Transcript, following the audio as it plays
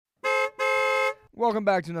Welcome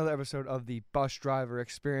back to another episode of the Bus Driver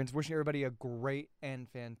Experience. Wishing everybody a great and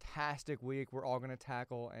fantastic week. We're all going to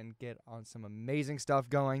tackle and get on some amazing stuff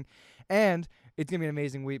going. And it's going to be an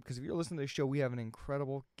amazing week because if you're listening to the show, we have an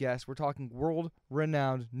incredible guest. We're talking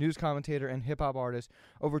world-renowned news commentator and hip-hop artist.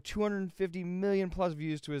 Over 250 million plus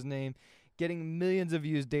views to his name, getting millions of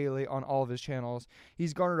views daily on all of his channels.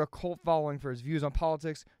 He's garnered a cult following for his views on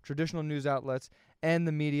politics, traditional news outlets, and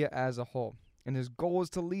the media as a whole. And his goal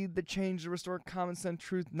is to lead the change to restore common sense,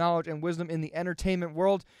 truth, knowledge, and wisdom in the entertainment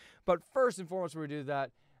world. But first and foremost, before we do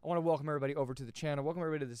that, I want to welcome everybody over to the channel. Welcome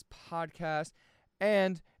everybody to this podcast.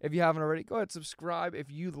 And if you haven't already, go ahead and subscribe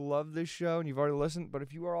if you love this show and you've already listened. But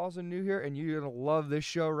if you are also new here and you're going to love this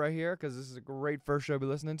show right here, because this is a great first show to be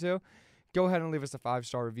listening to, go ahead and leave us a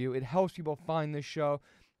 5-star review. It helps people find this show.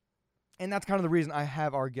 And that's kind of the reason I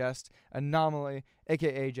have our guest, An0maly,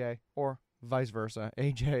 a.k.a. AJ, or vice versa,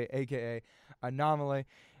 AJ, a.k.a. An0maly,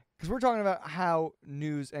 because we're talking about how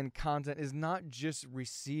news and content is not just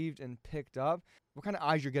received and picked up, what kind of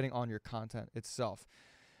eyes you're getting on your content itself.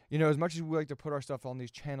 You know, as much as we like to put our stuff on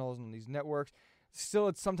these channels and these networks, still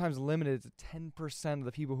it's sometimes limited to 10% of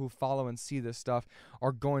the people who follow and see this stuff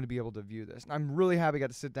are going to be able to view this. And I'm really happy I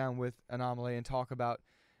got to sit down with An0maly and talk about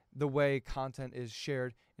the way content is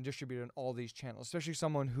shared and distributed on all these channels, especially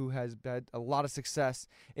someone who has had a lot of success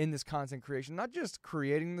in this content creation, not just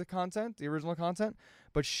creating the content, the original content,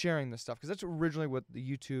 but sharing this stuff, because that's originally what the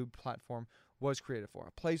YouTube platform was created for,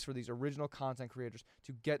 a place for these original content creators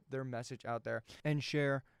to get their message out there and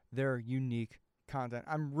share their unique content.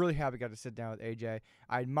 I'm really happy I got to sit down with AJ.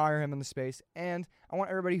 I admire him in the space, and I want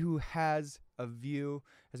everybody who has a view,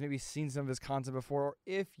 has maybe seen some of his content before, or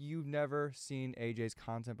if you've never seen AJ's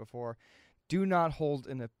content before, do not hold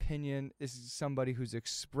an opinion. This is somebody who's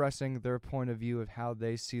expressing their point of view of how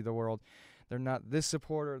they see the world. They're not this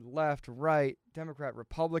supporter, left, right, Democrat,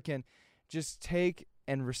 Republican. Just take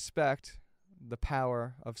and respect the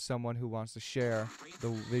power of someone who wants to share the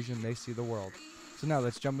vision they see the world. So now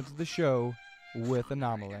let's jump into the show with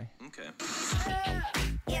An0maly. Okay.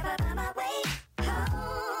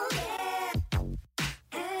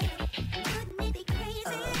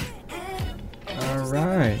 All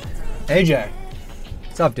right. AJ,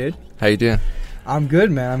 what's up, dude? How you doing? I'm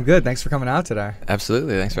good, man. I'm good. Thanks for coming out today.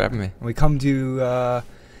 Absolutely. Thanks for having me. We come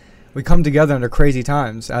together under crazy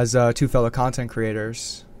times as two fellow content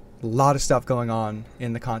creators. A lot of stuff going on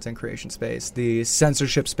in the content creation space, the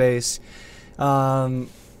censorship space, and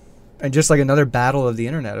just like another battle of the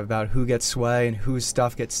internet about who gets sway and whose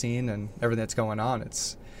stuff gets seen and everything that's going on.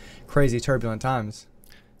 It's crazy, turbulent times.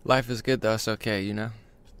 Life is good, though. It's okay, you know?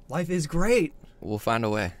 Life is great. We'll find a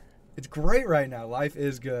way. It's great right now. Life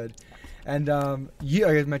is good. And you,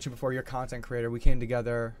 like I mentioned before, you're a content creator. We came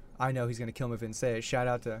together. I know he's going to kill me if I didn't say it. Shout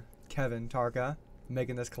out to Kevin Tarka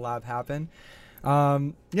making this collab happen.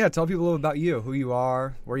 Yeah, tell people a little about you, who you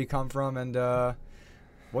are, where you come from, and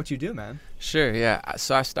what you do, man. Sure, yeah.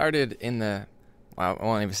 So I started in the, well, I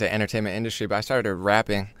won't even say entertainment industry, but I started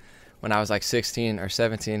rapping when I was like 16 or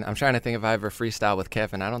 17. I'm trying to think if I ever freestyle with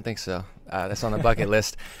Kevin. I don't think so. That's on the bucket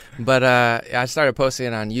list. But I started posting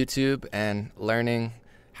it on YouTube and learning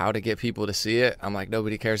how to get people to see it. I'm like,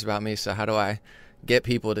 nobody cares about me, so how do I get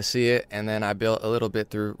people to see it? And then I built a little bit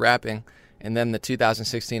through rapping. And then the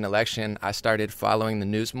 2016 election, I started following the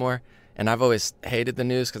news more. And I've always hated the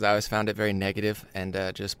news because I always found it very negative and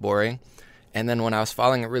just boring. And then when I was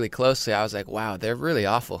following it really closely, I was like, wow, they're really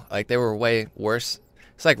awful. Like, they were way worse.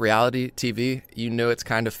 It's like reality TV. You know it's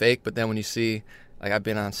kind of fake, but then when you see, like, I've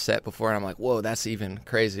been on set before, and I'm like, whoa, that's even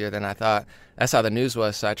crazier than I thought. That's how the news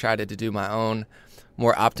was, so I tried to do my own,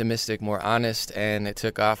 more optimistic, more honest, and it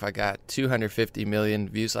took off. I got 250 million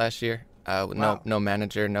views last year. With Wow. no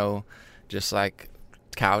manager, no just, like,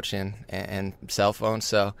 couch and cell phone,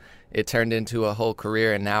 so it turned into a whole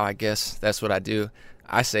career, and now I guess that's what I do.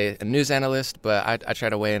 I say a news analyst, but I try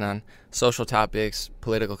to weigh in on social topics,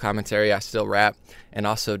 political commentary. I still rap and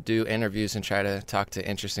also do interviews and try to talk to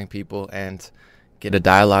interesting people and get a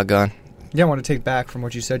dialogue going. Yeah, I want to take back from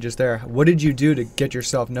what you said just there. What did you do to get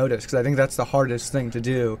yourself noticed? Because I think that's the hardest thing to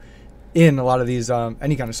do in a lot of these,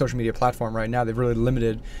 any kind of social media platform right now. They've really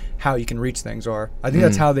limited how you can reach things. Or I think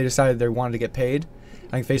that's how they decided they wanted to get paid.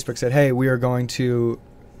 I think Facebook said, hey, we are going to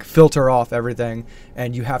filter off everything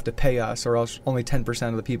and you have to pay us, or else only 10%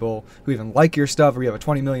 of the people who even like your stuff, or you have a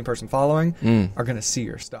 20 million person following, are going to see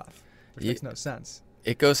your stuff, which makes no sense.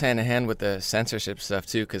 It goes hand in hand with the censorship stuff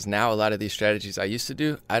too, because now a lot of these strategies I used to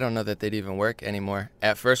do, I don't know that they'd even work anymore.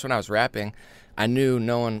 At first, when I was rapping, I knew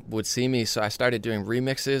no one would see me, so I started doing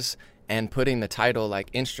remixes and putting the title like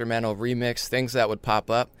instrumental remix, things that would pop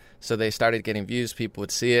up, so they started getting views, people would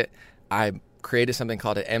see it. I created something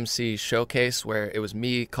called an MC showcase, where it was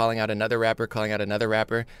me calling out another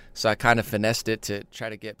rapper. So I kind of finessed it to try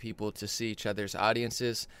to get people to see each other's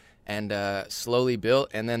audiences, and slowly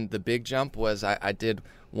built. And then the big jump was I did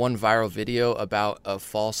one viral video about a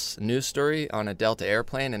false news story on a Delta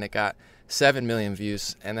airplane, and it got 7 million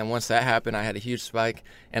views. And then once that happened, I had a huge spike,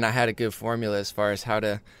 and I had a good formula as far as how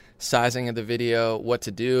to sizing of the video, what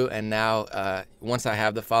to do. And now once I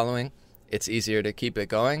have the following, it's easier to keep it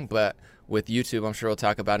going. But with YouTube, I'm sure we'll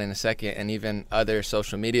talk about in a second, and even other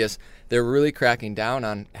social medias, they're really cracking down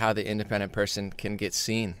on how the independent person can get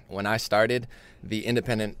seen. When I started, the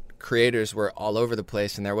independent creators were all over the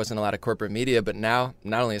place and there wasn't a lot of corporate media, but now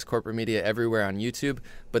not only is corporate media everywhere on YouTube,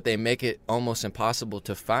 but they make it almost impossible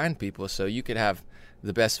to find people. So you could have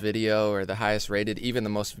the best video or the highest rated, even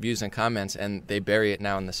the most views and comments, and they bury it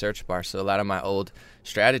now in the search bar. So a lot of my old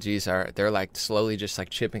strategies they're like slowly just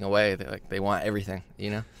like chipping away. They want everything,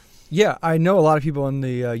 you know? Yeah, I know a lot of people in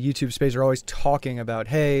the YouTube space are always talking about,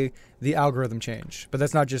 hey, the algorithm changed. But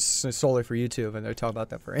that's not just solely for YouTube. And they talk about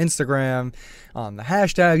that for Instagram, the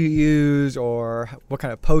hashtag you use, or what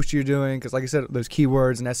kind of post you're doing. Because like I said, those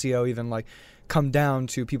keywords and SEO even like come down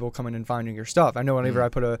to people coming and finding your stuff. I know whenever I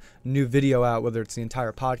put a new video out, whether it's the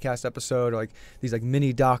entire podcast episode or like these like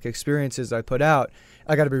mini doc experiences I put out,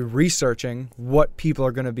 I got to be researching what people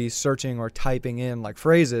are going to be searching or typing in like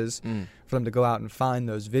phrases for them to go out and find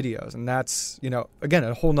those videos. And that's, you know, again,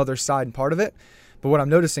 a whole nother side and part of it. But what I'm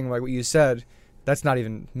noticing, like what you said, that's not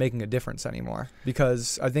even making a difference anymore,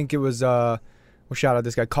 because I think it was, we'll shout out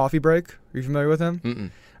this guy, Coffee Break. Are you familiar with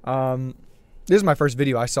him? This is my first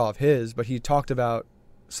video I saw of his, but he talked about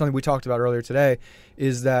something we talked about earlier today,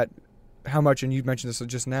 is that how much, and you mentioned this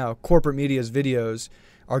just now, corporate media's videos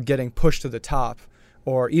are getting pushed to the top,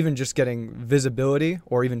 or even just getting visibility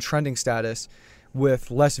or even trending status with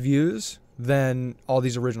less views than all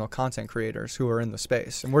these original content creators who are in the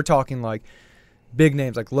space. And we're talking like big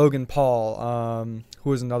names like Logan Paul, who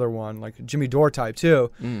was another one, like Jimmy Dore type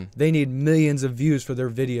too. They need millions of views for their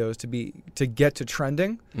videos to get to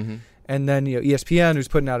trending. And then, you know, ESPN, who's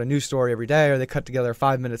putting out a news story every day, or they cut together a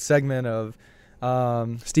 5-minute segment of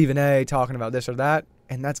Stephen A. talking about this or that,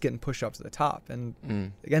 and that's getting pushed up to the top.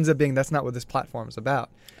 And it ends up being that's not what this platform is about.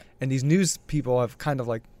 And these news people have kind of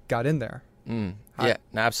like got in there. Yeah,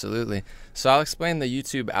 absolutely. So I'll explain the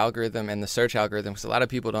YouTube algorithm and the search algorithm, because a lot of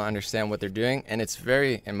people don't understand what they're doing, and it's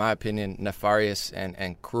very, in my opinion, nefarious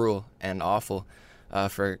and cruel and awful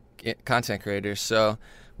for content creators. So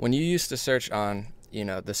when you used to search on, you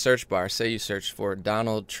know, the search bar, say you search for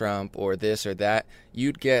Donald Trump or this or that,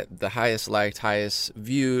 you'd get the highest liked, highest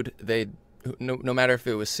viewed. No matter if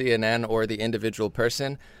it was CNN or the individual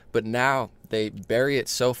person. But now they bury it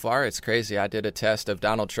so far, it's crazy. I did a test of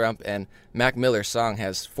Donald Trump, and Mac Miller's song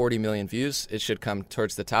has 40 million views. It should come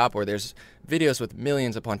towards the top. Or there's videos with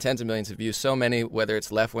millions upon tens of millions of views. So many, whether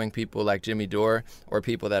it's left-wing people like Jimmy Dore or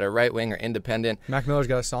people that are right-wing or independent. Mac Miller's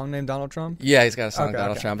got a song named Donald Trump? Yeah, he's got a song,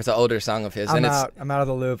 Donald Trump. It's an older song of his. I'm out of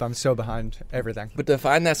the loop. I'm so behind everything. But to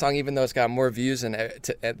find that song, even though it's got more views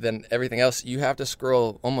than everything else, you have to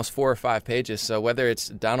scroll almost 4 or 5 pages. So whether it's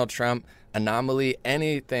Donald Trump, An0maly,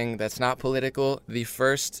 anything that's not political, the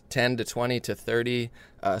first 10 to 20 to 30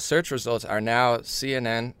 search results are now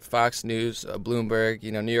CNN, Fox News, Bloomberg,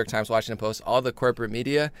 you know, New York Times, Washington Post, all the corporate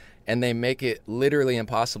media, and they make it literally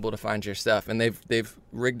impossible to find your stuff. And they've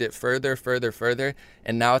rigged it further,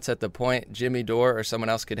 and now it's at the point Jimmy Dore or someone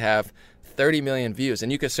else could have 30 million views, and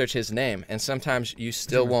you could search his name, and sometimes you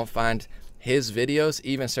still won't find his videos,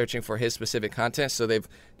 even searching for his specific content. So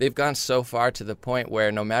they've gone so far to the point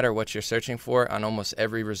where no matter what you're searching for on almost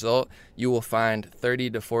every result, you will find 30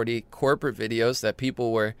 to 40 corporate videos that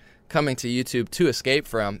people were coming to YouTube to escape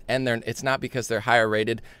from. And it's not because they're higher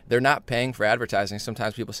rated. They're not paying for advertising.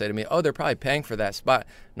 Sometimes people say to me, oh, they're probably paying for that spot.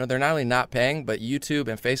 No, they're not only not paying, but YouTube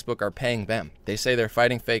and Facebook are paying them. They say they're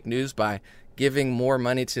fighting fake news by giving more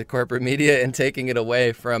money to corporate media and taking it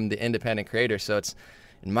away from the independent creators. So it's,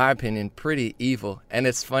 in my opinion, pretty evil. And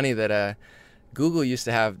it's funny that Google used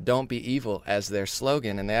to have "Don't be evil" as their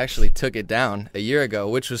slogan, and they actually took it down a year ago,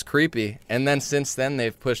 which was creepy. And then since then,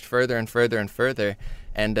 they've pushed further and further and further.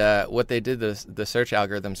 And what they did, the search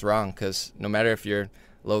algorithm's wrong, because no matter if you're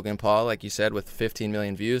Logan Paul, like you said, with 15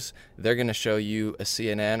 million views, they're going to show you a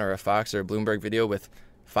CNN or a Fox or a Bloomberg video with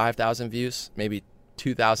 5,000 views, maybe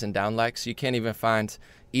 2,000 down likes. You can't even find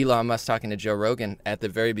Elon Musk talking to Joe Rogan at the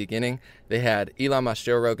very beginning. They had Elon Musk,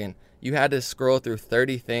 Joe Rogan. You had to scroll through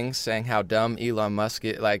 30 things saying how dumb Elon Musk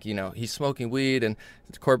is. Like, you know, he's smoking weed and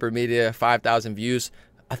corporate media, 5,000 views,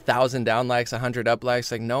 1,000 down likes, 100 up likes.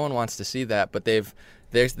 Like, no one wants to see that, but they've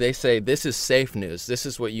they say this is safe news. This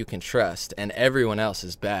is what you can trust, and everyone else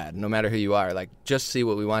is bad, no matter who you are. Like, just see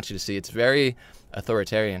what we want you to see. It's very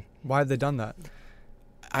authoritarian. Why have they done that?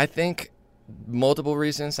 I think multiple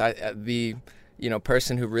reasons. The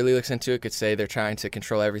person who really looks into it could say they're trying to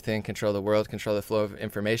control everything, control the world, control the flow of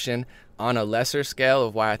information. On a lesser scale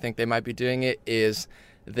of why I think they might be doing it is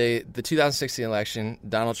the 2016 election,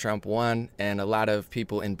 Donald Trump won, and a lot of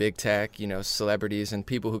people in big tech, celebrities and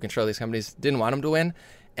people who control these companies didn't want him to win.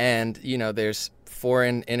 And, there's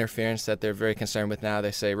foreign interference that they're very concerned with now.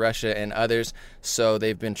 They say Russia and others. So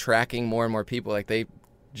they've been tracking more and more people. Like, they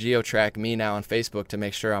geo-track me now on Facebook to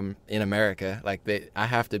make sure I'm in America. Like, I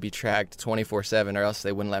have to be tracked 24/7 or else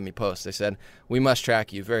they wouldn't let me post. They said, we must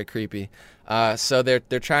track you. Very creepy. So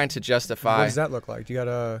they're trying to justify. What does that look like? Do you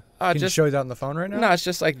gotta can you show that on the phone right now? No, it's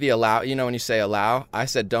just like the allow. When you say allow, I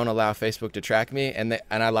said don't allow Facebook to track me, and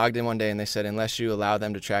I logged in one day and they said unless you allow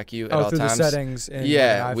them to track you at all through times. The settings.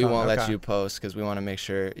 We won't let you post because we want to make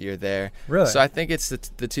sure you're there. Really? So I think it's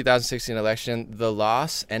the 2016 election, the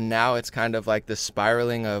loss, and now it's kind of like the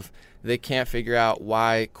spiraling of they can't figure out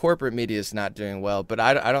why corporate media is not doing well. But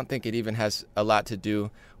I don't think it even has a lot to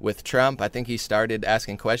do with Trump. I think he started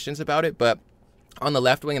asking questions about it, but on the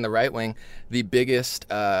left wing and the right wing, the biggest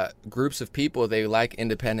groups of people, they like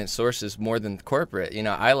independent sources more than corporate.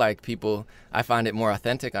 I like people. I find it more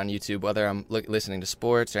authentic on YouTube, whether I'm listening to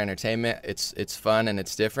sports or entertainment. It's fun and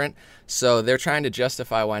it's different. So they're trying to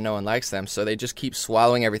justify why no one likes them. So they just keep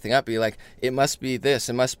swallowing everything up. Be like, it must be this,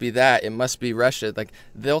 it must be that, it must be Russia. Like,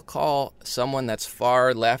 they'll call someone that's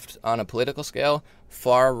far left on a political scale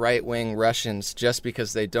far right-wing Russians just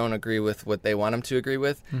because they don't agree with what they want them to agree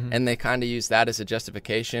with, and they kind of use that as a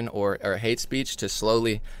justification or hate speech to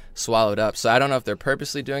slowly swallow it up. So I don't know if they're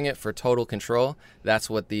purposely doing it for total control. That's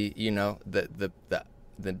what the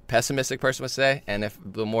pessimistic person would say, and if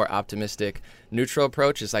the more optimistic, neutral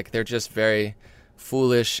approach is like they're just very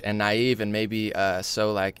foolish and naive and maybe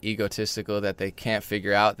so like egotistical that they can't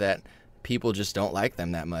figure out that people just don't like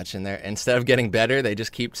them that much, and they're instead of getting better, they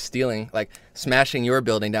just keep stealing, like smashing your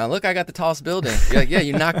building down. Look, I got the tallest building. You're like, yeah,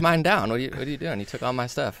 you knocked mine down. What are you doing? You took all my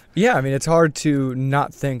stuff. Yeah, I mean, it's hard to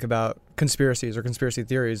not think about conspiracies or conspiracy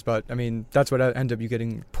theories, but I mean, that's what I end up you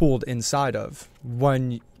getting pulled inside of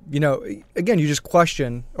when again, you just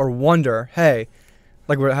question or wonder, hey,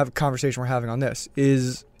 like we have a conversation we're having on this,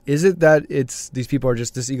 is it that it's these people are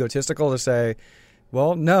just this egotistical to say,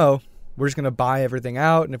 well, no, we're just going to buy everything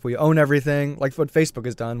out, and if we own everything, like what Facebook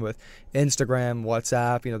has done with Instagram,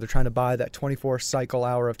 WhatsApp, they're trying to buy that 24 cycle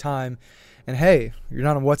hour of time, and hey, you're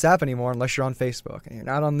not on WhatsApp anymore unless you're on Facebook, and you're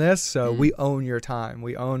not on this, so we own your time.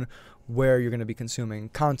 We own where you're going to be consuming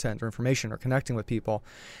content or information or connecting with people.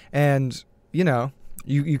 And,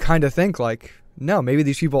 you kind of think like, no, maybe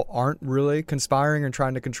these people aren't really conspiring and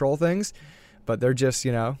trying to control things, but they're just,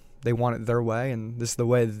 they want it their way, and this is the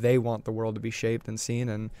way they want the world to be shaped and seen.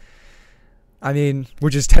 And I mean,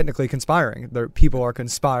 we're just technically conspiring. People are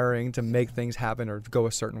conspiring to make things happen or go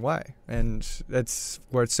a certain way. And that's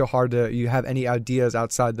where it's so hard to, you have any ideas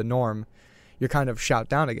outside the norm, you're kind of shot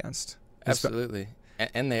down against. Absolutely.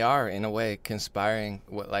 And they are, in a way, conspiring.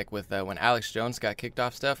 Like with when Alex Jones got kicked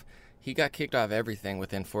off stuff, he got kicked off everything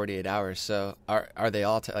within 48 hours. So are they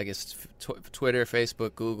all, like it's Twitter,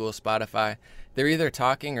 Facebook, Google, Spotify, they're either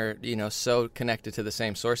talking or, so connected to the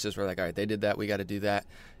same sources. We're like, all right, they did that, we got to do that.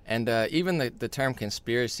 And even the term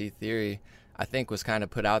conspiracy theory, I think, was kind of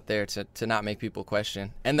put out there to not make people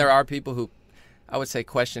question. And there are people who, I would say,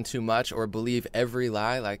 question too much or believe every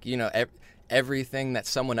lie. Like, everything that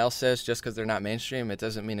someone else says just because they're not mainstream, it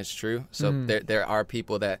doesn't mean it's true. So there are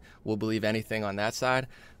people that will believe anything on that side.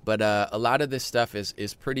 But a lot of this stuff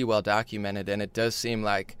is pretty well documented, and it does seem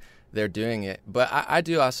like they're doing it. But I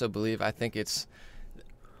do also believe, I think it's,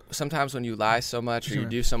 sometimes when you lie so much or you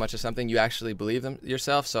do so much of something, you actually believe them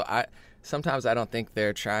yourself. So sometimes I don't think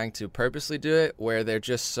they're trying to purposely do it, where they're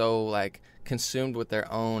just so like consumed with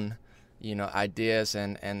their own, ideas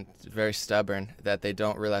and very stubborn that they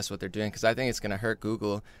don't realize what they're doing. Because I think it's going to hurt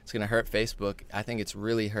Google. It's going to hurt Facebook. I think it's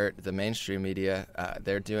really hurt the mainstream media.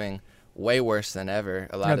 They're doing way worse than ever.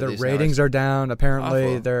 A lot of their these ratings are down.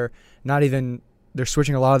 Apparently, awful. They're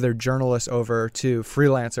switching a lot of their journalists over to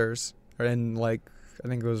freelancers, and like, I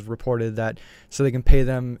think it was reported that so they can pay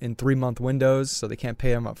them in 3-month windows, so they can't pay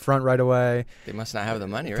them up front right away. They must not have the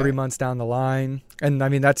money, right? 3 months down the line. And I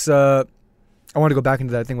mean, that's I want to go back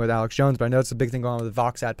into that thing with Alex Jones, but I know it's a big thing going on with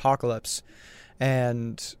Vox Adpocalypse.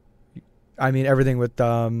 And I mean, everything with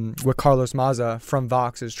what Carlos Maza from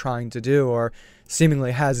Vox is trying to do or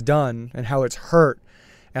seemingly has done, and how it's hurt.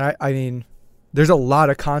 And I mean, there's a lot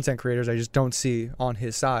of content creators I just don't see on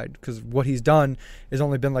his side, because what he's done has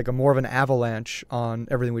only been like a more of an avalanche on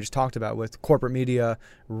everything we just talked about, with corporate media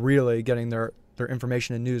really getting their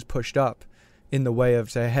information and news pushed up in the way of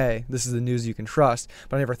say, hey, this is the news you can trust.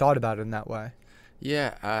 But I never thought about it in that way.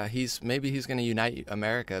 Yeah, he's going to unite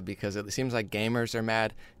America, because it seems like gamers are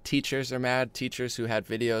mad, teachers are mad. Teachers who had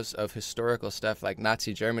videos of historical stuff like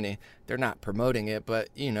Nazi Germany, they're not promoting it, but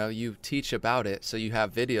you teach about it, so you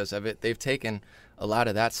have videos of it. They've taken a lot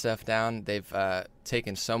of that stuff down. They've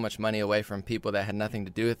taken so much money away from people that had nothing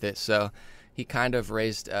to do with it. So he kind of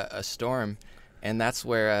raised a storm, and that's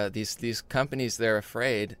where these companies, they're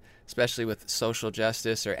afraid, especially with social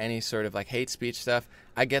justice or any sort of like hate speech stuff.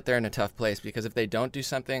 I get they're in a tough place, because if they don't do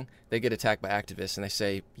something, they get attacked by activists and they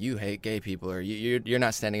say, you hate gay people, or you're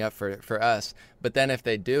not standing up for us. But then if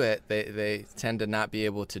they do it, they tend to not be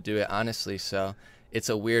able to do it honestly. So it's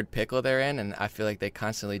a weird pickle they're in, and I feel like they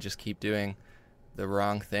constantly just keep doing the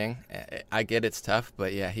wrong thing. I get it's tough,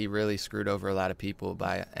 but yeah, he really screwed over a lot of people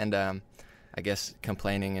by it. And I guess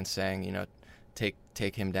complaining and saying,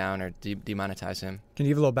 take him down or demonetize him. Can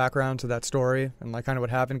you give a little background to that story and like kind of what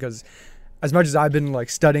happened? Because as much as I've been like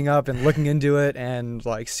studying up and looking into it and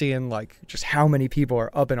like seeing like just how many people are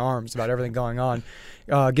up in arms about everything going on,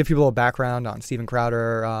 give people a little background on Steven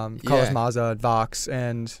Crowder, Carlos Maza at Vox,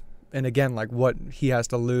 and again, like what he has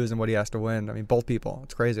to lose and what he has to win. I mean, both people.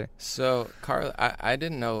 It's crazy. So, I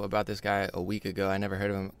didn't know about this guy a week ago. I never heard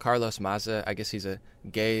of him. Carlos Maza, I guess he's a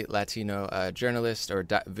gay Latino journalist or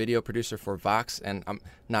video producer for Vox. And I'm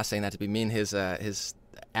not saying that to be mean. His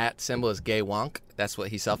at symbol is gay wonk. That's what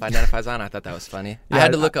he self-identifies on. I thought that was funny. Yeah, I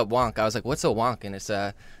had to look up wonk. I was like, what's a wonk? And it's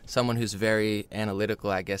someone who's very analytical,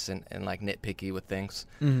 I guess, and like nitpicky with things.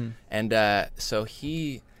 Mm-hmm. And so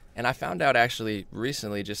and I found out actually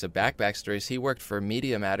recently, just a backstory, is he worked for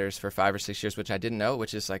Media Matters for 5 or 6 years, which I didn't know,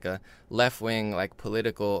 which is like a left-wing, like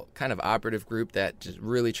political kind of operative group that just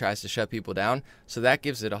really tries to shut people down. So that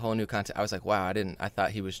gives it a whole new context. I was like, wow, I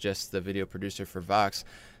thought he was just the video producer for Vox.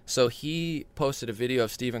 So he posted a video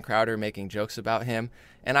of Steven Crowder making jokes about him.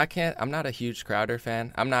 And I'm not a huge Crowder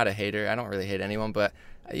fan. I'm not a hater. I don't really hate anyone, but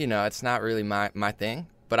it's not really my thing.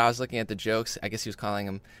 But I was looking at the jokes. I guess he was calling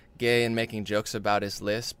him gay and making jokes about his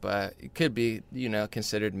list, but it could be,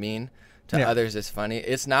 considered mean. To others, it's funny.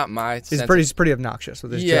 It's not my sense. He's pretty obnoxious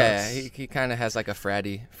with his jokes. Yeah, he kind of has like a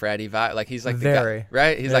fratty vibe. Like he's like the guy,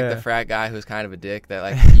 right? He's like the frat guy who's kind of a dick that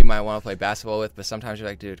like you might want to play basketball with, but sometimes you're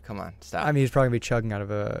like, dude, come on, stop. I mean, he's probably gonna be chugging out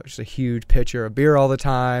of just a huge pitcher of beer all the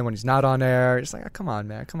time when he's not on air. It's like, oh, come on,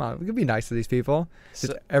 man, come on. We could be nice to these people.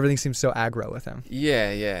 Everything seems so aggro with him.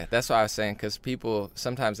 Yeah. That's what I was saying, because people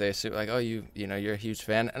sometimes they assume like, oh, you're a huge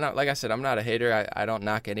fan. And like I said, I'm not a hater. I don't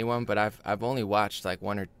knock anyone, but I've only watched like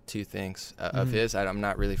 1 or 2 things of his. I'm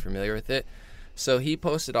not really familiar with it. So he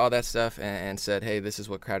posted all that stuff and said, hey, this is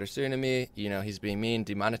what Crowder's doing to me. He's being mean,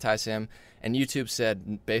 demonetize him. And YouTube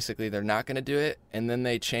said basically they're not going to do it. And then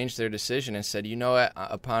they changed their decision and said, you know what,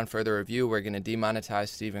 upon further review, we're going to demonetize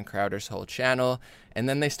Steven Crowder's whole channel. And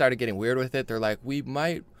then they started getting weird with it. They're like, we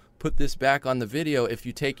might put this back on the video if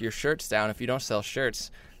you take your shirts down, if you don't sell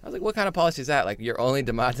shirts. I was like, what kind of policy is that? Like, you're only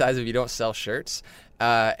demonetized if you don't sell shirts?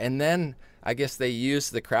 And then I guess they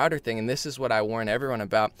used the Crowder thing, and this is what I warn everyone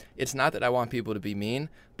about. It's not that I want people to be mean,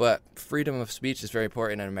 but freedom of speech is very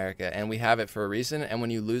important in America, and we have it for a reason. And when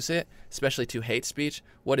you lose it, especially to hate speech,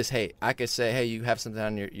 what is hate? I could say, hey, you have something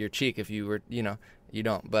on your cheek if you were, you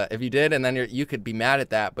don't. But if you did, and then you could be mad at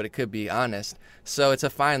that, but it could be honest. So it's a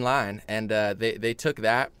fine line, and they took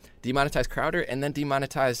that, demonetized Crowder, and then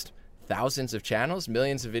demonetized thousands of channels,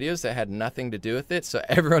 millions of videos that had nothing to do with it. So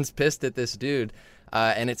everyone's pissed at this dude.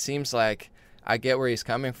 And it seems like I get where he's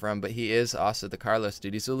coming from, but he is also the Carlos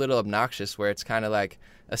dude. He's a little obnoxious, where it's kind of like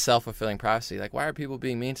a self-fulfilling prophecy. Like, why are people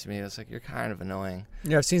being mean to me? It's like, you're kind of annoying.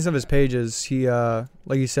 Yeah, I've seen some of his pages. He, like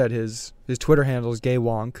you said, his Twitter handle is gay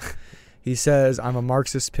wonk. He says, I'm a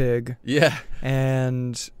Marxist pig. Yeah.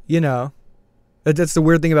 And, that's the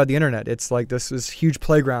weird thing about the internet. It's like this huge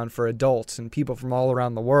playground for adults and people from all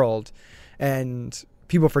around the world. And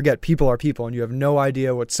people forget people are people, and you have no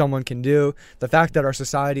idea what someone can do. The fact that our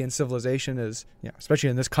society and civilization is, especially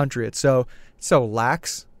in this country, it's so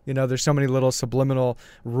lax. There's so many little subliminal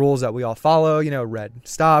rules that we all follow. Red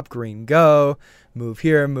stop, green go, move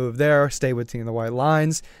here, move there, stay within the white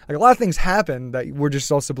lines. Like, a lot of things happen that we're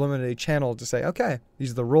just all subliminally channeled to say, okay,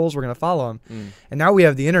 these are the rules, we're going to follow them. And now we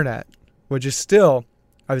have the internet, which is still,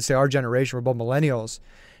 I would say, our generation. We're both millennials,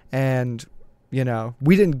 and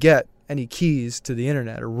we didn't get any keys to the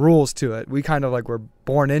internet or rules to it. We kind of like were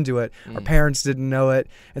born into it. Our parents didn't know it.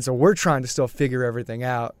 And so we're trying to still figure everything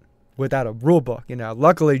out without a rule book.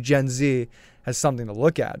 Luckily Gen Z as something to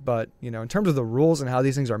look at. But, you know, in terms of the rules and how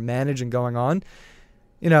these things are managed and going on,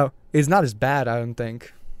 you know, it's not as bad, I don't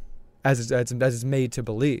think, as it's made to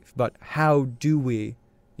believe. But how do we,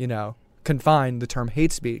 you know, confine the term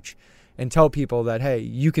hate speech and tell people that, hey,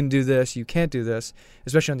 you can do this, you can't do this,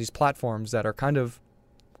 especially on these platforms that are kind of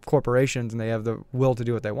corporations and they have the will to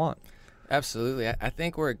do what they want? Absolutely. I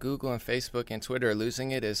think where Google and Facebook and Twitter are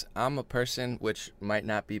losing it is I'm a person which might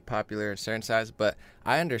not be popular in certain size, but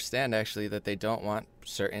I understand actually that they don't want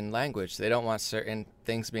certain language. They don't want certain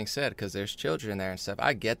things being said because there's children there and stuff.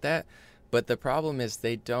 I get that. But the problem is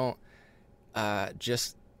they don't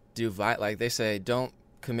just do like they say, don't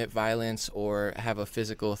commit violence or have a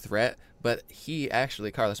physical threat. But he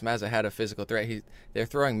actually, Carlos Maza, had a physical threat. They're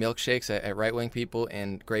throwing milkshakes at right-wing people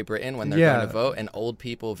in Great Britain when they're going to vote, and old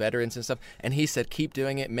people, veterans and stuff. And he said, keep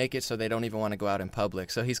doing it, make it so they don't even want to go out in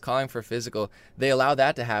public. So he's calling for physical. They allow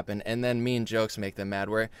that to happen, and then mean jokes make them mad,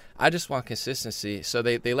 where I just want consistency. So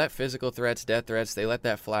they let physical threats, death threats, they let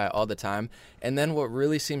that fly all the time. And then what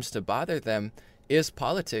really seems to bother them is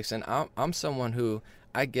politics. And I'm someone who,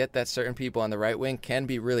 I get that certain people on the right wing can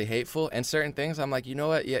be really hateful, and certain things I'm like, you know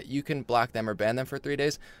what, yeah, you can block them or ban them for 3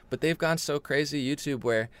 days, but they've gone so crazy, YouTube,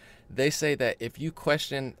 where they say that if you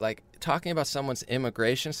question, like, talking about someone's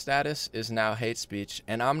immigration status is now hate speech.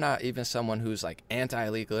 And I'm not even someone who's like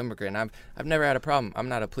anti-illegal immigrant. I've never had a problem. I'm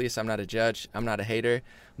not a police, I'm not a judge, I'm not a hater,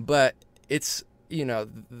 but it's, you know,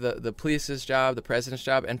 the police's job, the president's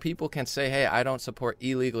job, and people can say, hey, I don't support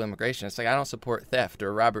illegal immigration. It's like, I don't support theft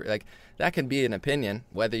or robbery. Like, that can be an opinion,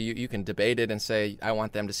 whether you can debate it and say, I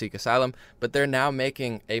want them to seek asylum, but they're now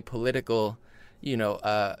making a political, you know,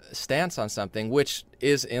 stance on something, which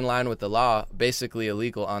is in line with the law, basically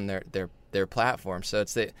illegal on their platform. So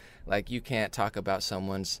it's like, you can't talk about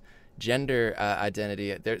someone's gender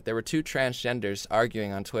identity. There were two transgenders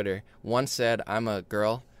arguing on Twitter. One said, I'm a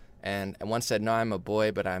girl, and one said, no, I'm a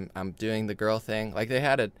boy, but I'm doing the girl thing. Like, they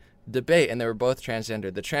had a debate, and they were both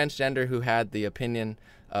transgender. The transgender who had the opinion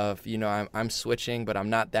of, you know, I'm switching, but I'm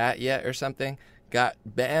not that yet or something, got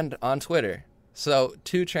banned on Twitter. So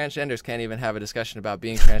two transgenders can't even have a discussion about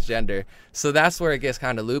being transgender. So that's where it gets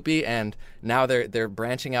kind of loopy, and now they're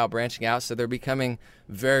branching out. So they're becoming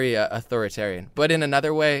very authoritarian. But in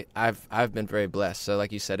another way, I've been very blessed. So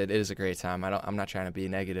like you said, it is a great time. I'm not trying to be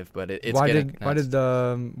negative, but it's why getting did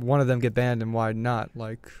one of them get banned and why not?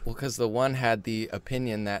 Like, well, because the one had the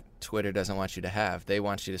opinion that Twitter doesn't want you to have. They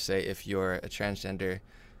want you to say, if you're a transgender,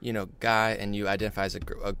 you know, guy, and you identify as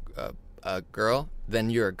a girl, then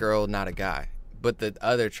you're a girl, not a guy. But the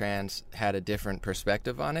other trans had a different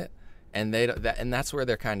perspective on it, and and that's where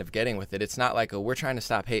they're kind of getting with it. It's not like, we're trying to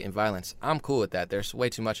stop hate and violence. I'm cool with that. There's way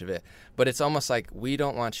too much of it. But it's almost like, we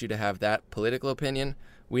don't want you to have that political opinion.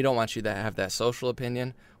 We don't want you to have that social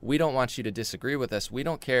opinion. We don't want you to disagree with us. We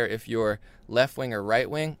don't care if you're left wing or right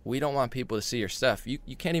wing. We don't want people to see your stuff.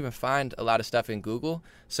 You can't even find a lot of stuff in Google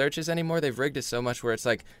searches anymore. They've rigged it so much where it's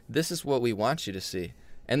like, this is what we want you to see.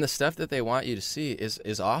 And the stuff that they want you to see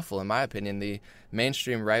is awful, in my opinion. The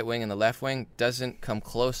mainstream right wing and the left wing doesn't come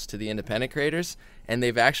close to the independent creators, and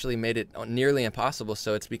they've actually made it nearly impossible.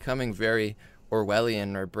 So it's becoming very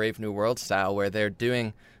Orwellian or Brave New World style, where they're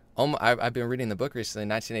doing. I've been reading the book recently,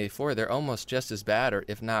 1984. They're almost just as bad, or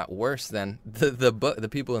if not worse, than the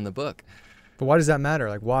people in the book. But why does that matter?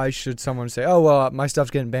 Like, why should someone say, oh, well, my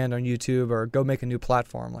stuff's getting banned on YouTube, or go make a new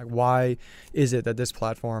platform? Like, why is it that this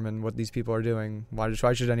platform and what these people are doing, why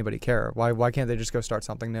should anybody care? Why can't they just go start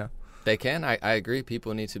something new? They can. I agree.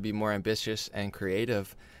 People need to be more ambitious and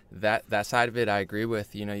creative. That side of it, I agree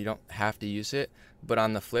with. You know, you don't have to use it. But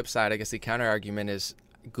on the flip side, I guess the counter argument is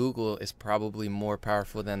Google is probably more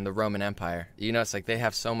powerful than the Roman Empire. You know, it's like they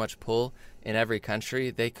have so much pull in every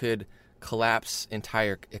country. They could collapse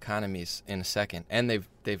entire economies in a second, and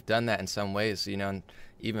they've done that in some ways, you know, and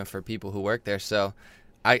even for people who work there. So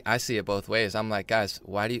I see it both ways. I'm like, guys,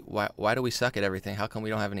 why do we suck at everything? How come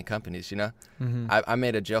we don't have any companies, you know? Mm-hmm. I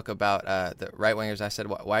made a joke about the right wingers. I said,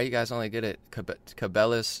 why are you guys only good at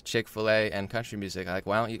Cabela's, Chick-fil-A, and country music? Like,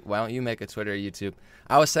 why don't you make a Twitter or YouTube?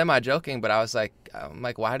 I was semi-joking, but I was like,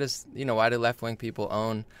 why do left-wing people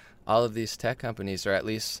own all of these tech companies, or at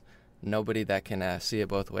least nobody that can see it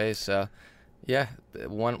both ways? So yeah,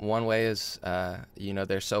 one way is you know,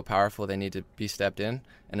 they're so powerful they need to be stepped in,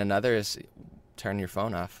 and another is turn your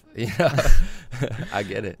phone off. You know, I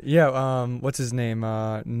get it. Yeah. What's his name?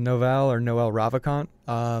 Noel Ravikant.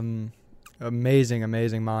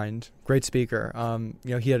 Amazing mind. Great speaker. You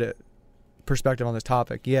know, he had a perspective on this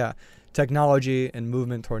topic. Yeah, technology and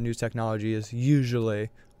movement toward new technology is usually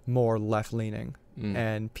more left-leaning.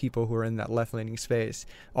 And people who are in that left-leaning space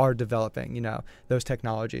are developing, you know, those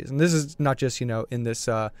technologies. And this is not just, you know, in this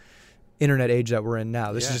internet age that we're in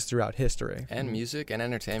now. This is Yeah. just throughout history. And music and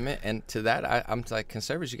entertainment. And to that, I'm like,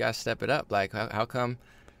 conservatives, you guys step it up. Like, how come,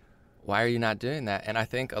 why are you not doing that? And I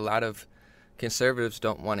think a lot of conservatives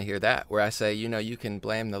don't want to hear that, where I say, you can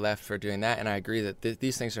blame the left for doing that. And I agree that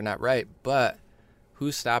these things are not right, but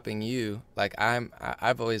who's stopping you? Like,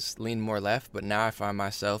 I've always leaned more left, but now I find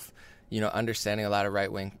myself, understanding a lot of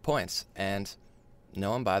right-wing points. And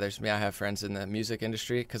no one bothers me. I have friends in the music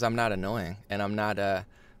industry because I'm not annoying and I'm not a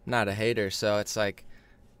hater. So it's like,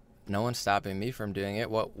 no one's stopping me from doing it.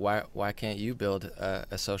 Why can't you build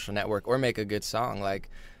a social network or make a good song? Like,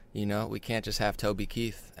 we can't just have Toby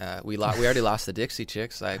Keith. We already lost the Dixie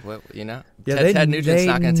Chicks. Like, what, Yeah, Ted Nugent's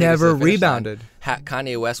not going to take us to never the finish line. rebounded.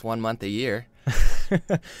 Kanye West 1 month a year.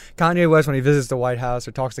 Kanye West, when he visits the White House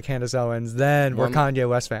or talks to Candace Owens, then we're Kanye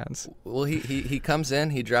West fans. Well, he comes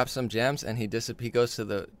in, he drops some gems, and he goes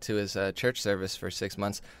to his church service for 6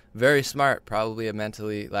 months. Very smart, probably a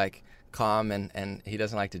mentally calm, and he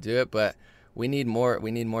doesn't like to do it. But we need more.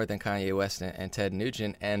 We need more than Kanye West and Ted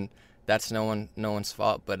Nugent, and that's no one's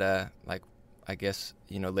fault. But I guess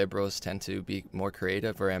liberals tend to be more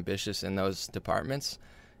creative or ambitious in those departments,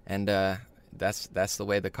 and that's the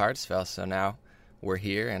way the cards fell. So now we're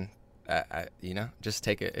here, and just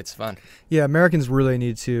take it. It's fun. Yeah, Americans really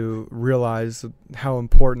need to realize how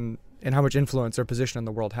important and how much influence their position in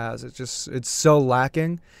the world has. It's so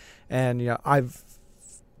lacking, and I've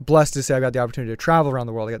blessed to say I got the opportunity to travel around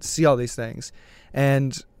the world. I got to see all these things,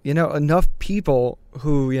 and enough people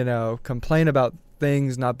who complain about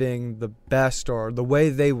things not being the best or the way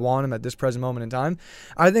they want them at this present moment in time.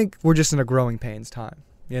 I think we're just in a growing pains time.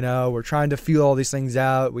 We're trying to feel all these things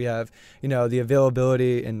out. We have, the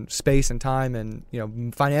availability in space and time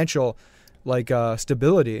and, financial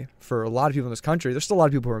stability for a lot of people in this country. There's still a lot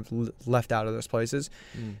of people who are left out of those places.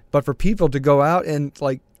 But for people to go out and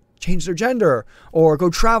change their gender or go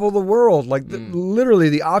travel the world, literally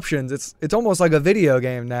the options, it's almost like a video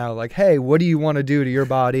game now. Like, hey, what do you want to do to your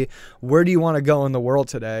body? Where do you want to go in the world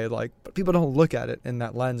today? But people don't look at it in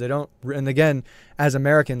that lens. They don't. And again, as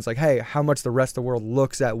Americans, hey, how much the rest of the world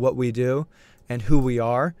looks at what we do and who we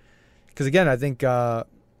are. Because again, I think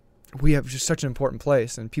we have just such an important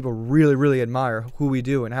place, and people really, really admire who we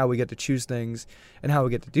do and how we get to choose things and how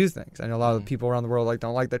we get to do things. I know a lot of people around the world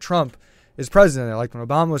don't like that Trump is president. They like when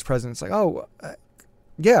Obama was president. It's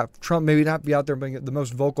yeah, Trump maybe not be out there making the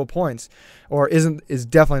most vocal points, or is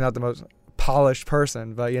definitely not the most polished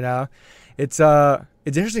person. But it's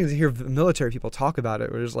interesting to hear military people talk about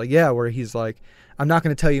it. Where it's where he's I'm not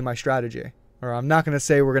going to tell you my strategy, or I'm not going to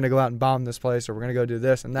say we're going to go out and bomb this place, or we're going to go do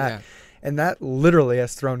this and that. Yeah. And that literally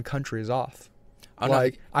has thrown countries off.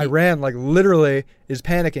 Iran literally is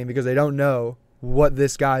panicking because they don't know what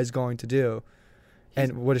this guy is going to do.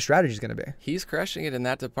 And what his strategy is going to be. He's crushing it in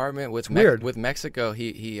that department. With with Mexico,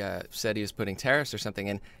 he said he was putting tariffs or something,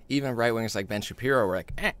 and even right wingers like Ben Shapiro were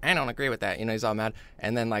I don't agree with that. He's all mad.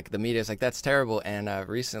 And then the media's that's terrible. And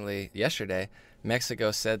yesterday,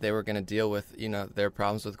 Mexico said they were going to deal with their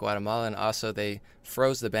problems with Guatemala, and also they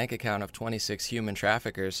froze the bank account of 26 human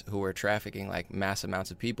traffickers who were trafficking mass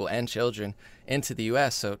amounts of people and children into the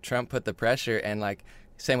U.S. So Trump put the pressure, and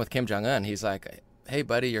same with Kim Jong-un. He's hey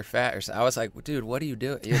buddy, you're fat. Or I was dude, what are you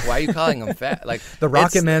doing? Why are you calling him fat? The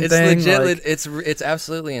Rocket Man thing. It's legit. It's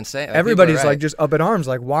absolutely insane. Everybody's just up in arms.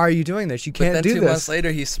 Why are you doing this? You can't do this. But then 2 months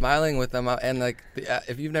later, he's smiling with them, and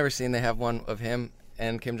if you've never seen, they have one of him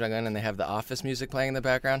and Kim Jong-un, and they have the Office music playing in the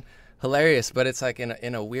background. Hilarious, but it's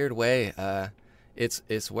in a weird way.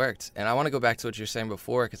 It's worked. And I want to go back to what you were saying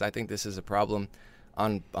before, because I think this is a problem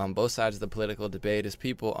on both sides of the political debate, is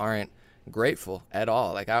people aren't grateful at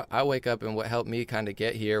all. I wake up, and what helped me kind of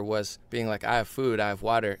get here was being I have food, I have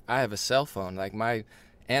water, I have a cell phone. My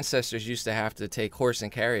ancestors used to have to take horse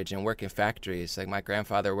and carriage and work in factories. My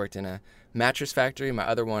grandfather worked in a mattress factory. My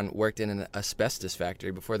other one worked in an asbestos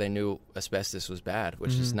factory before they knew asbestos was bad,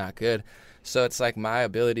 which is not good. So it's my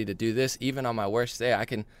ability to do this, even on my worst day, I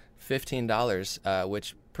can $15,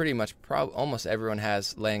 which pretty much almost everyone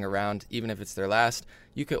has laying around, even if it's their last.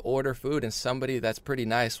 You could order food, and somebody that's pretty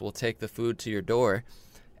nice will take the food to your door.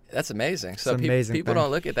 That's amazing. So people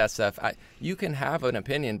don't look at that stuff. You can have an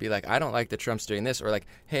opinion, be I don't like that Trump's doing this, or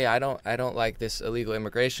hey, I don't like this illegal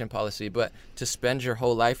immigration policy. But to spend your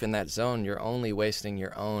whole life in that zone, you're only wasting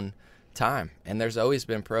your own time. And there's always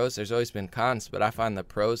been pros, there's always been cons, but I find the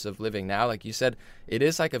pros of living now, like you said, it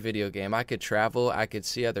is like a video game. I could travel, I could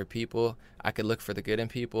see other people, I could look for the good in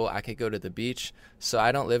people, I could go to the beach. So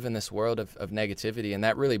I don't live in this world of negativity, and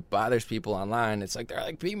that really bothers people online. It's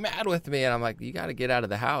they're be mad with me, and I'm you got to get out of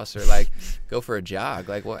the house, or go for a jog.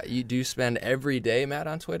 What you do spend every day mad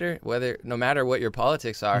on Twitter, no matter what your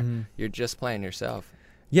politics are, you're just playing yourself.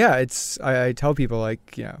 yeah, I tell people,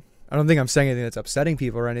 like, I don't think I'm saying anything that's upsetting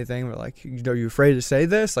people or anything, but like, are you afraid to say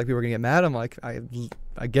this? Like, people are gonna get mad. I'm like,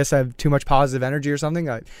 I guess I have too much positive energy or something.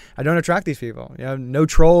 I don't attract these people. No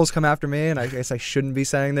trolls come after me, and I guess I shouldn't be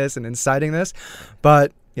saying this and inciting this.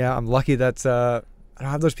 But yeah, I'm lucky that I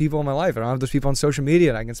don't have those people in my life. I don't have those people on social media,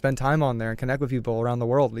 and I can spend time on there and connect with people around the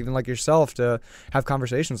world, even like yourself, to have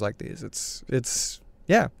conversations like these.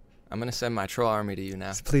 Yeah. I'm going to send my troll army to you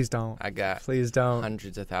now. Please don't. Please don't.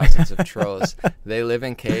 Hundreds of thousands of trolls. They live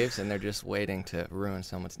in caves, and they're just waiting to ruin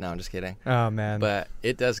someone's... No, I'm just kidding. Oh, man. But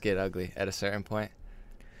it does get ugly at a certain point.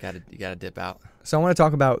 You gotta dip out. So I want to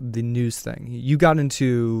talk about the news thing. You got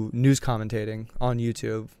into news commentating on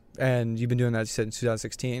YouTube, and you've been doing that since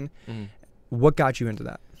 2016. Mm-hmm. What got you into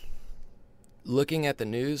that? Looking at the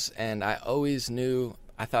news, and I always knew...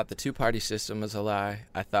 I thought the two-party system was a lie.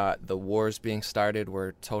 I thought the wars being started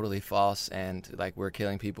were totally false, and like we're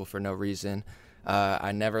killing people for no reason.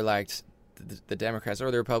 I never liked the Democrats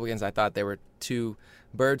or the Republicans. I thought they were two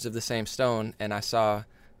birds of the same stone, and I saw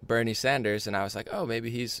Bernie Sanders, and I was like, oh,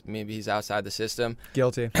 maybe he's outside the system.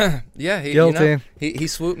 Guilty. Yeah, guilty. He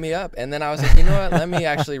swooped me up, and then I was like, you know what? Let me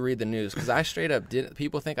actually read the news, because I straight up did.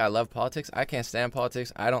 People think I love politics. I can't stand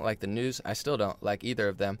politics. I don't like the news. I still don't like either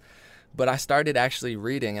of them. But I started actually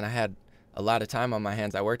reading, and I had a lot of time on my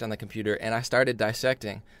hands. I worked on the computer, and I started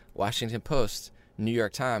dissecting Washington Post, New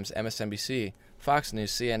York Times, MSNBC, Fox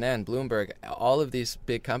News, CNN, Bloomberg, all of these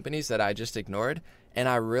big companies that I just ignored. And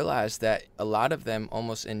I realized that a lot of them,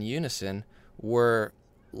 almost in unison, were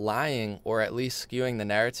lying or at least skewing the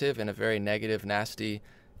narrative in a very negative, nasty,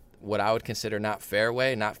 what I would consider not fair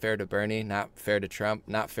way, not fair to Bernie, not fair to Trump,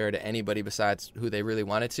 not fair to anybody besides who they really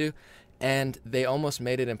wanted to. And they almost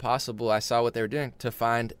made it impossible, I saw what they were doing, to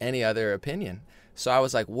find any other opinion. So I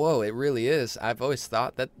was like, whoa, it really is. I've always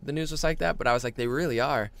thought that the news was like that, but I was like, they really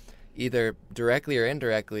are, either directly or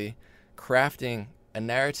indirectly, crafting a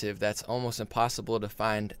narrative that's almost impossible to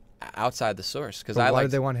find outside the source. Because why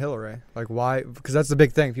did they want Hillary? Like, why? Because that's the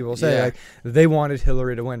big thing. People say, like, they wanted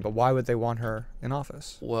Hillary to win, but why would they want her in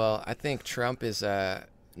office? Well, I think Trump is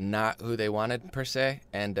not who they wanted, per se,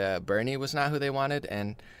 and Bernie was not who they wanted,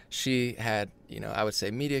 and she had, I would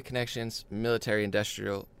say media connections,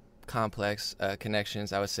 military-industrial complex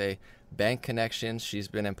connections, I would say bank connections. She's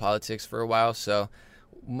been in politics for a while, so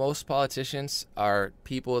most politicians are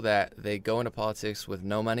people that they go into politics with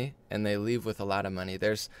no money and they leave with a lot of money.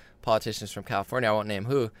 There's politicians from California, I won't name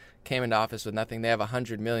who, came into office with nothing. They have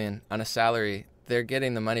 $100 million on a salary. They're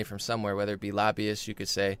getting the money from somewhere, whether it be lobbyists, you could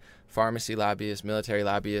say pharmacy lobbyists, military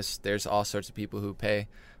lobbyists. There's all sorts of people who pay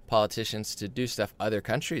politicians to do stuff. Other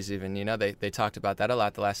countries even, they talked about that a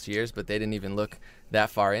lot the last 2 years, but they didn't even look that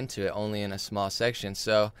far into it, only in a small section.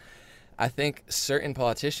 So I think certain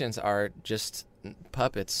politicians are just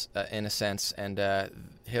puppets in a sense, and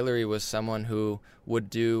Hillary was someone who would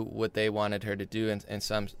do what they wanted her to do in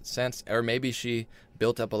some sense, or maybe she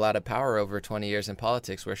built up a lot of power over 20 years in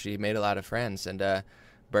politics where she made a lot of friends. And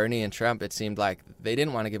Bernie and Trump, it seemed like they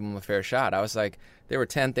didn't want to give him a fair shot. I was like, there were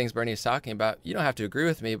 10 things Bernie was talking about. You don't have to agree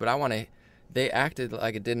with me, but I want to. They acted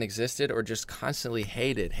like it didn't existed, or just constantly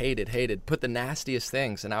hated, put the nastiest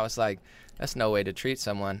things. And I was like, that's no way to treat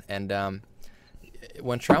someone. And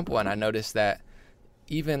when Trump won, I noticed that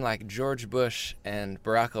even like George Bush and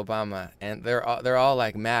Barack Obama, and they're all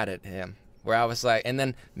like mad at him. Where I was like, and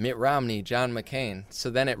then Mitt Romney, John McCain. So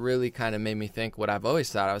then it really kind of made me think what I've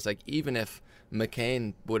always thought. I was like, even if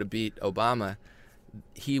McCain would have beat Obama,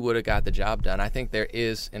 he would have got the job done. I think there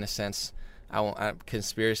is, in a sense,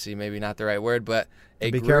 conspiracy, maybe not the right word, but a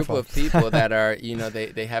group of people that are,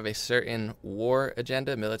 they have a certain war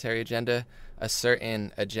agenda, military agenda, a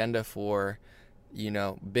certain agenda for,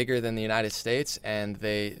 bigger than the United States, and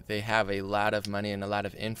they have a lot of money and a lot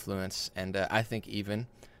of influence. And I think even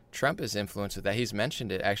Trump is influenced with that. He's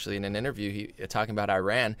mentioned it actually in an interview. Talking about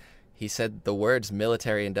Iran, he said the words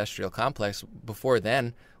military-industrial complex before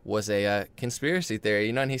then was a conspiracy theory,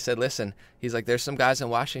 and he said, listen, he's like, there's some guys in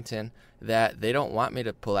Washington that they don't want me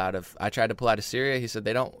to pull out of. I tried to pull out of Syria. He said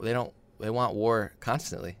they want war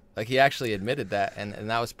constantly. Like, he actually admitted that, and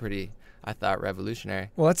that was pretty, I thought, revolutionary.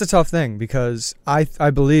 Well, that's a tough thing, because I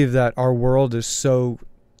believe that our world is so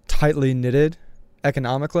tightly knitted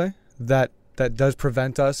economically that does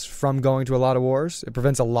prevent us from going to a lot of wars. It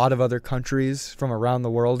prevents a lot of other countries from around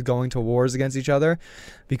the world going to wars against each other,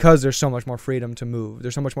 because there's so much more freedom to move.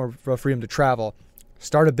 There's so much more freedom to travel,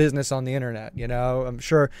 start a business on the internet. I'm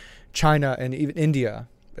sure China and even India,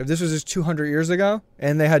 if this was just 200 years ago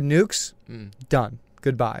and they had nukes, done.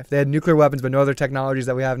 Goodbye. If they had nuclear weapons but no other technologies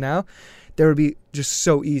that we have now, there would be just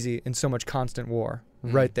so easy and so much constant war.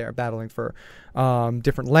 right there, battling for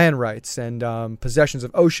different land rights and possessions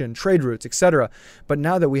of ocean, trade routes, etc. But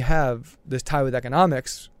now that we have this tie with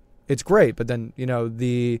economics, it's great. But then,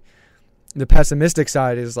 the pessimistic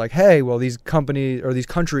side is like, hey, well, these companies or these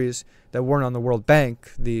countries that weren't on the World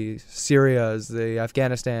Bank, the Syrias, the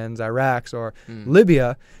Afghanistans, Iraqs, or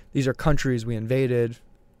Libya, these are countries we invaded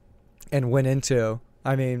and went into.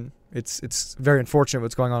 I mean, it's very unfortunate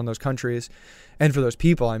what's going on in those countries. And for those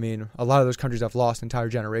people, I mean, a lot of those countries have lost an entire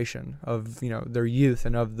generation of, their youth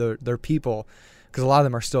and of their people, because a lot of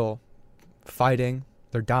them are still fighting.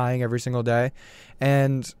 They're dying every single day.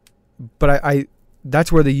 But I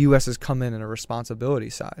that's where the U.S. has come in a responsibility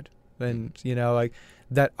side. And, like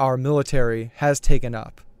that our military has taken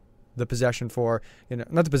up the possession for,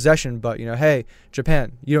 not the possession, but, hey,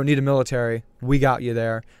 Japan, you don't need a military. We got you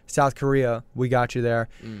there. South Korea, we got you there.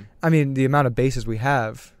 I mean, the amount of bases we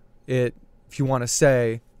have, if you want to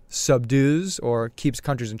say, subdues or keeps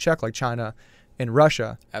countries in check like China and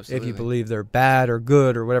Russia. Absolutely. If you believe they're bad or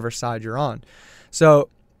good or whatever side you're on. So,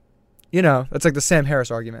 that's like the Sam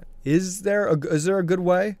Harris argument. Is there a good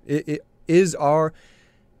way?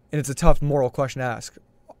 And it's a tough moral question to ask.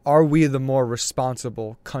 Are we the more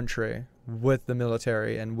responsible country with the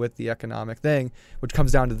military and with the economic thing, which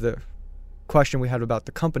comes down to the question we had about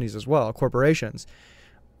the companies as well, corporations.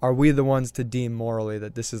 Are we the ones to deem morally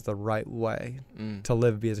that this is the right way to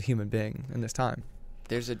live, be as a human being in this time?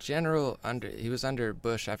 There's a general he was under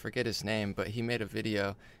Bush, I forget his name, but he made a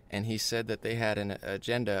video and he said that they had an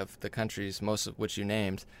agenda of the countries, most of which you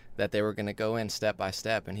named, that they were going to go in step by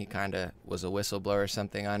step, and he kind of was a whistleblower or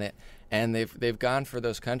something on it. And they've gone for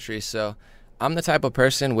those countries. So I'm the type of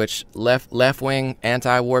person which left-wing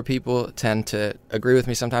anti-war people tend to agree with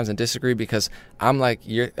me sometimes and disagree, because I'm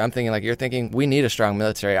thinking like you're thinking, we need a strong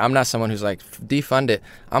military. I'm not someone who's like, defund it.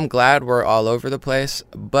 I'm glad we're all over the place,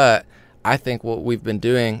 but I think what we've been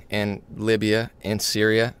doing in Libya, in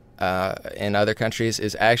Syria, in other countries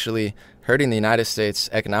is actually hurting the United States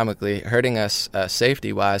economically, hurting us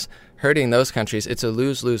safety-wise, hurting those countries. It's a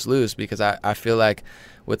lose-lose-lose, because I feel like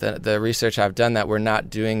with the research I've done that we're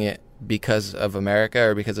not doing it because of America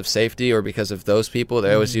or because of safety or because of those people.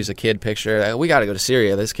 They always use a kid picture. Like, we got to go to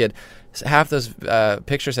Syria. This kid, half those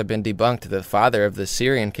pictures have been debunked. The father of the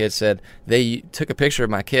Syrian kid said they took a picture of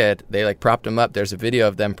my kid. They like propped him up. There's a video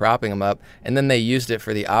of them propping him up, and then they used it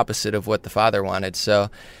for the opposite of what the father wanted. So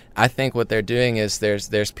I think what they're doing is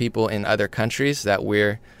there's people in other countries that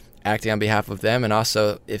we're acting on behalf of them. And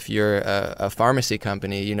also, if you're a pharmacy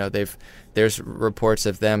company, there's reports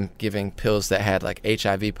of them giving pills that had like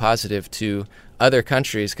HIV positive to other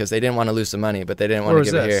countries because they didn't want to lose the money, but they didn't want to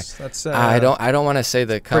give it here. That's, I don't want to say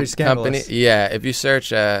the company. Yeah, if you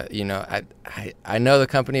search, I know the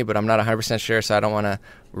company, but I'm not 100% sure, so I don't want to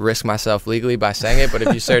risk myself legally by saying it. But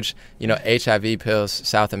if you search, HIV pills,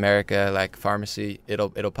 South America, like pharmacy,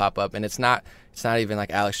 it'll pop up, and it's not even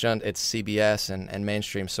like Alex Jones, it's CBS and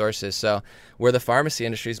mainstream sources. So where the pharmacy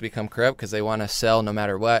industries become corrupt because they want to sell no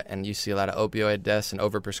matter what, and you see a lot of opioid deaths and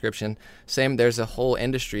overprescription. Same, there's a whole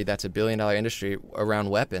industry that's $1 billion industry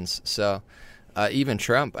around weapons. So even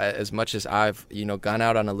Trump, as much as I've gone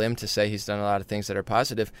out on a limb to say he's done a lot of things that are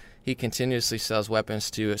positive, he continuously sells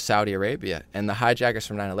weapons to Saudi Arabia. And the hijackers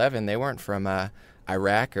from 9/11, they weren't from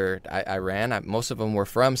Iraq or Iran. Most of them were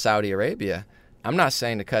from Saudi Arabia. I'm not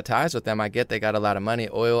saying to cut ties with them. I get they got a lot of money,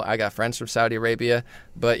 oil. I got friends from Saudi Arabia.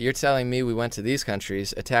 But you're telling me we went to these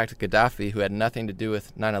countries, attacked Gaddafi, who had nothing to do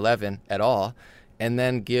with 9/11 at all, and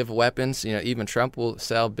then give weapons. Even Trump will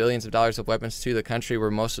sell billions of dollars of weapons to the country where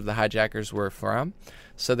most of the hijackers were from.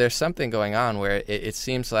 So there's something going on where it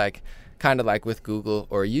seems like, kind of like with Google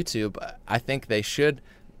or YouTube, I think they should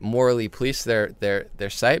morally police their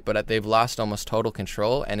site, but they've lost almost total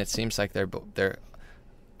control, and it seems like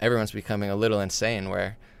everyone's becoming a little insane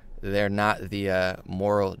where they're not the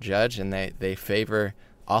moral judge, and they favor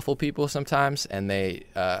awful people sometimes, and they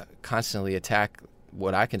constantly attack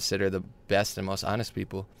what I consider the best and most honest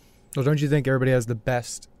people. Well, don't you think everybody has the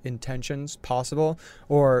best intentions possible?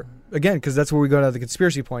 Or, again, because that's where we go to the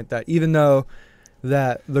conspiracy point, that even though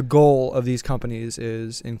that the goal of these companies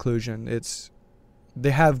is inclusion,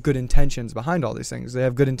 they have good intentions behind all these things. They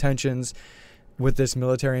have good intentions with this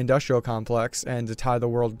military-industrial complex and to tie the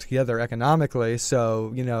world together economically.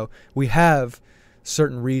 So, we have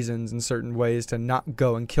certain reasons and certain ways to not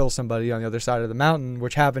go and kill somebody on the other side of the mountain,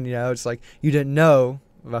 which happened, it's like you didn't know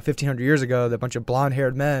about 1,500 years ago that a bunch of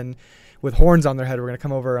blonde-haired men with horns on their head were going to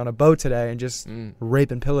come over on a boat today and just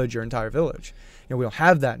rape and pillage your entire village. We don't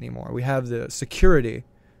have that anymore. We have the security,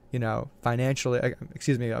 financially,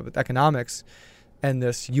 with economics, and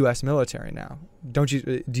this U.S. military now. Do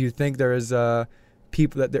you think there is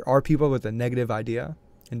there are people with a negative idea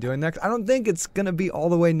in doing that. I don't think it's going to be all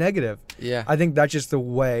the way negative. Yeah. I think that's just the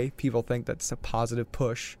way people think that's a positive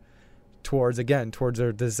push towards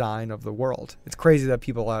their design of the world. It's crazy that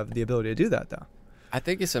people have the ability to do that, though. I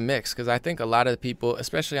think it's a mix, because I think a lot of the people,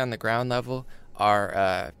 especially on the ground level,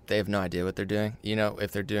 they have no idea what they're doing. You know,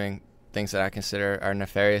 if they're doing things that I consider are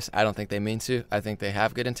nefarious, I don't think they mean to. I think they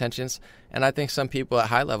have good intentions, and I think some people at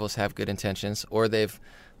high levels have good intentions, or they've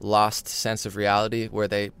lost sense of reality where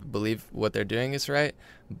they believe what they're doing is right.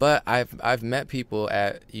 But I've met people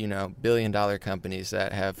at, you know, billion-dollar companies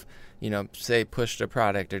that have, you know, say pushed a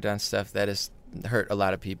product or done stuff that has hurt a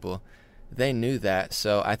lot of people. They knew that.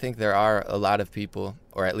 So I think there are a lot of people,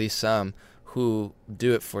 or at least some, who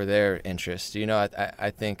do it for their interest. You know,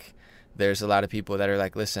 I think there's a lot of people that are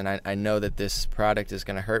like, listen, I know that this product is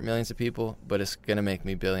going to hurt millions of people, but it's going to make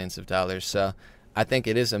me billions of dollars. So I think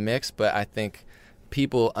it is a mix, but I think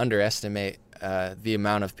people underestimate the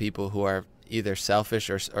amount of people who are either selfish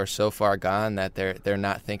or so far gone that they're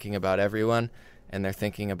not thinking about everyone, and they're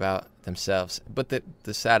thinking about themselves. But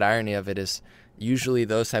the sad irony of it is usually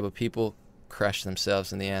those type of people crush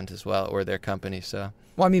themselves in the end as well, or their company. So,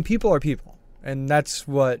 well, I mean, people are people. And that's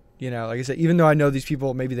what, you know, like I said, even though I know these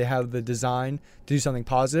people, maybe they have the design to do something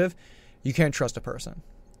positive, you can't trust a person.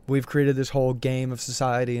 We've created this whole game of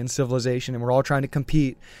society and civilization, and we're all trying to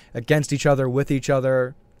compete against each other, with each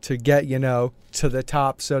other, to get, you know, to the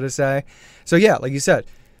top, so to say. So, yeah, like you said,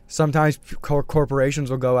 sometimes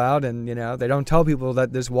corporations will go out and, you know, they don't tell people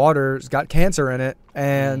that this water's got cancer in it,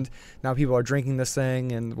 and now people are drinking this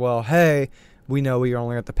thing, and, well, hey, we know we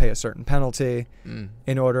only have to pay a certain penalty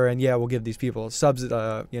in order, and yeah, we'll give these people what's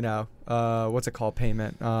it called,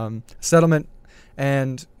 payment, settlement,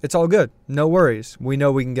 and it's all good. No worries. We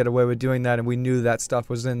know we can get away with doing that, and we knew that stuff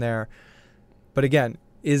was in there. But again,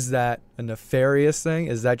 is that a nefarious thing?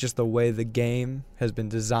 Is that just the way the game has been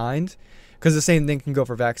designed? Because the same thing can go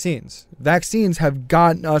for vaccines. Vaccines have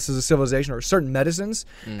gotten us as a civilization, or certain medicines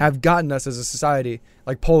have gotten us as a society.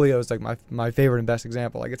 Like polio is like my favorite and best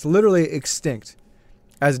example. Like, it's literally extinct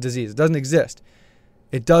as a disease. It doesn't exist.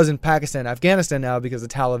 It does in Pakistan, Afghanistan now, because the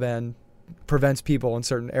Taliban prevents people in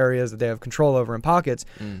certain areas that they have control over in pockets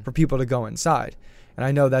for people to go inside. And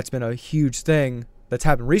I know that's been a huge thing that's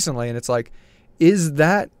happened recently. And it's like, is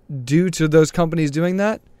that due to those companies doing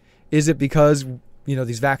that? Is it because, you know,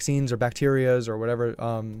 these vaccines or bacterias or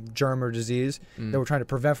whatever germ or disease that we're trying to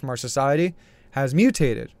prevent from our society has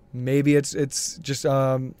mutated? Maybe it's just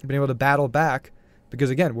been able to battle back, because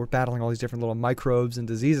again, we're battling all these different little microbes and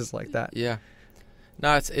diseases like that. Yeah.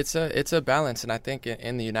 No, it's a balance, and I think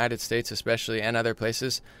in the United States especially, and other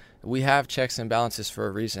places, we have checks and balances for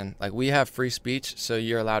a reason. Like, we have free speech, so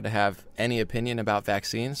you're allowed to have any opinion about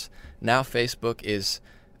vaccines. Now Facebook is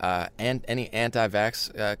and any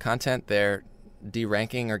anti-vax content they're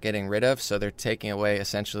deranking or getting rid of, so they're taking away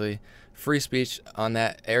essentially free speech on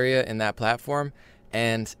that area in that platform.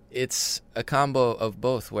 And it's a combo of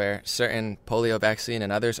both, where certain polio vaccine and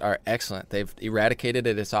others are excellent. They've eradicated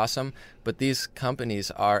it. It's awesome. But these companies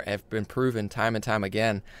have been proven time and time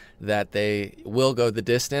again that they will go the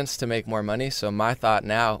distance to make more money. So my thought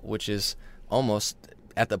now, which is almost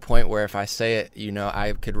at the point where if I say it, you know,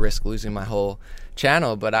 I could risk losing my whole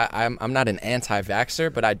channel. But I'm not an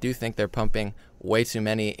anti-vaxxer, but I do think they're pumping way too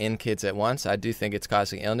many in kids at once. I do think it's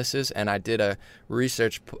causing illnesses, and I did a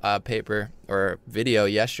research paper or video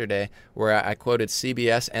yesterday where I quoted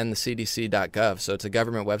CBS and the CDC.gov. So it's a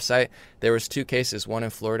government website. There was 2 cases, one in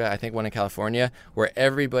Florida, I think one in California, where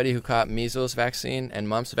everybody who caught measles vaccine and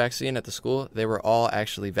mumps vaccine at the school, they were all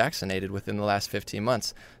actually vaccinated within the last 15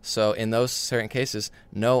 months. So in those certain cases,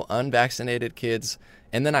 no unvaccinated kids.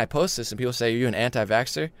 And then I post this and people say, are you an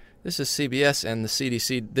anti-vaxxer? This is CBS and the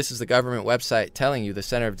CDC. This is the government website telling you, the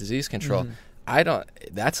Center of Disease Control.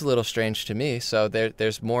 That's a little strange to me. So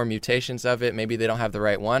there's more mutations of it. Maybe they don't have the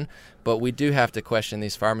right one. But we do have to question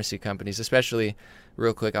these pharmacy companies, especially,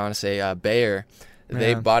 real quick, I want to say Bayer.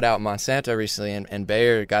 They bought out Monsanto recently, and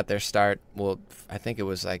Bayer got their start. Well, I think it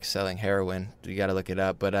was like selling heroin. You got to look it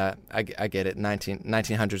up. But I get it.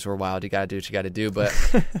 1900s were wild. You got to do what you got to do. But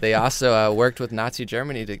they also worked with Nazi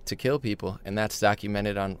Germany to kill people. And that's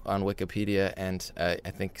documented on Wikipedia and I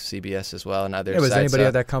think CBS as well and other sites. Was anybody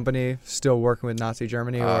at that company still working with Nazi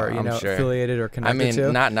Germany or, sure. affiliated or connected to? I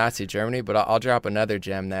mean, not Nazi Germany, but I'll drop another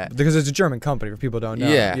gem that... Because it's a German company, for people who don't know.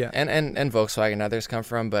 Yeah. And Volkswagen and others come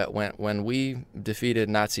from. But when we defeated defeated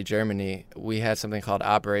Nazi Germany, we had something called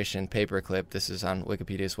Operation Paperclip. This is on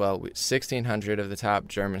Wikipedia as well. 1,600 of the top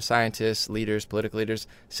German scientists, leaders, political leaders,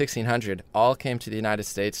 1,600 all came to the United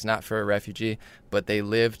States, not for a refugee, but they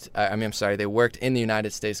they worked in the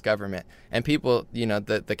United States government. And people,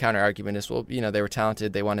 the counter argument is, well, they were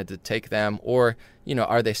talented, they wanted to take them, or,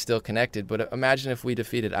 are they still connected? But imagine if we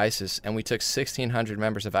defeated ISIS and we took 1,600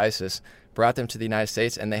 members of ISIS, brought them to the United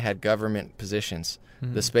States, and they had government positions.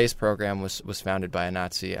 The space program was founded by a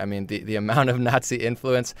Nazi. I mean, the amount of Nazi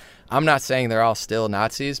influence, I'm not saying they're all still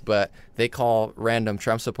Nazis, but they call random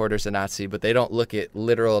Trump supporters a Nazi, but they don't look at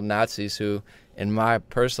literal Nazis who, in my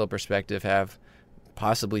personal perspective, have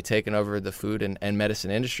possibly taken over the food and medicine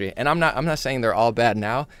industry. And I'm not saying they're all bad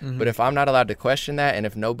now, but if I'm not allowed to question that, and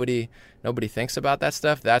if nobody thinks about that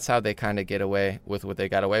stuff, that's how they kind of get away with what they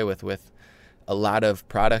got away with a lot of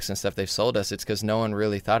products and stuff they've sold us. It's because no one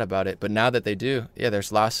really thought about it. But now that they do,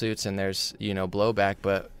 there's lawsuits and there's, blowback.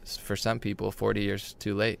 But for some people, 40 years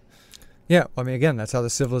too late. Yeah, I mean, again, that's how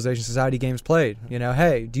the civilization society game's played.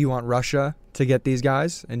 Hey, do you want Russia to get these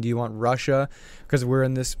guys? And do you want Russia? Because we're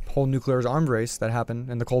in this whole nuclear arms race that happened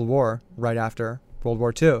in the Cold War right after World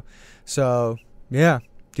War II. So, yeah,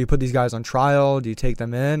 do you put these guys on trial? Do you take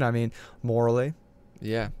them in? I mean, morally.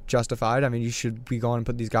 Yeah. Justified. I mean, you should be going and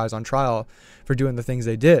put these guys on trial for doing the things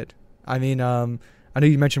they did. I mean, I know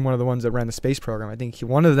you mentioned one of the ones that ran the space program. I think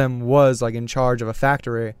one of them was like in charge of a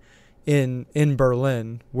factory in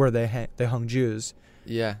Berlin where they hung Jews.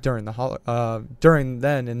 Yeah. During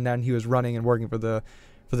then, and then he was running and working for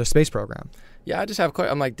the space program. Yeah, I just have a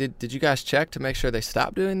question. I'm like, did you guys check to make sure they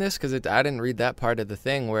stopped doing this? Because I didn't read that part of the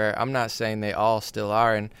thing where I'm not saying they all still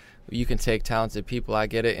are, and you can take talented people. I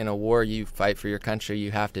get it. In a war, you fight for your country.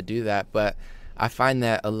 You have to do that. But I find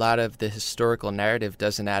that a lot of the historical narrative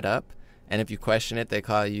doesn't add up. And if you question it, they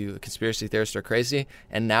call you a conspiracy theorist or crazy.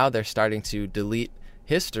 And now they're starting to delete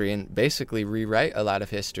history and basically rewrite a lot of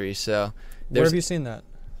history. So where have you seen that?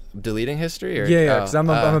 Deleting history? Or, yeah, because I'm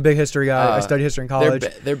a big history guy. I studied history in college.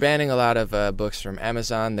 They're banning a lot of books from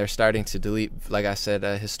Amazon. They're starting to delete, like I said,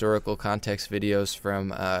 historical context videos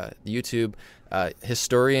from YouTube.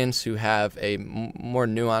 Historians who have a more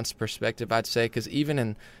nuanced perspective, I'd say, because even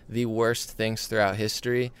in the worst things throughout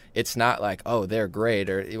history, it's not like, oh, they're great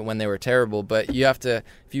or when they were terrible, but you have to,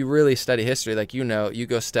 if you really study history, like, you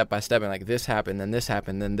go step by step and like this happened,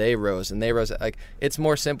 then they rose, like it's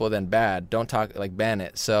more simple than bad. Don't talk, like, ban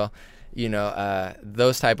it. So,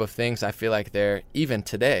 those type of things, I feel like they're, even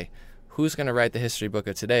today, who's going to write the history book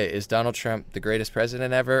of today? Is Donald Trump the greatest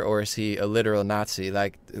president ever, or is he a literal Nazi?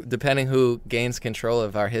 Like, depending who gains control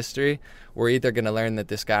of our history, we're either going to learn that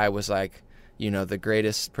this guy was like, the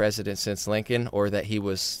greatest president since Lincoln, or that he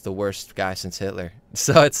was the worst guy since Hitler.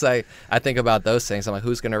 So it's like, I think about those things. I'm like,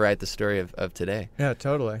 who's going to write the story of today? Yeah,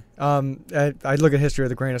 totally. I look at history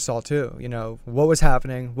with a grain of salt too. What was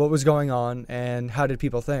happening, what was going on, and how did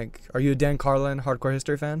people think? Are you a Dan Carlin hardcore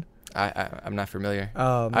history fan? I'm not familiar.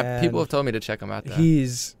 Oh, man. People have told me to check him out, though.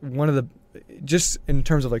 He's one of the, just in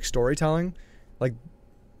terms of like storytelling, like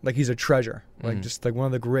he's a treasure. Like, just like one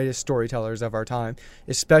of the greatest storytellers of our time,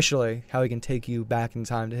 especially how he can take you back in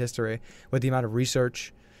time to history with the amount of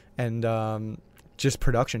research and just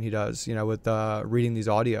production he does, with reading these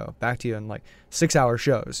audio back to you in like 6-hour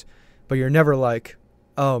shows. But you're never like,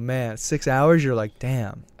 oh man, 6 hours? You're like,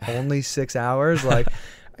 damn, only 6 hours? Like,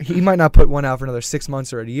 he might not put one out for another 6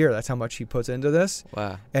 months or a year. That's how much he puts into this.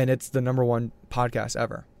 Wow. And it's the #1 podcast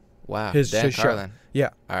ever. Wow. His Dan show. Carlin. Yeah.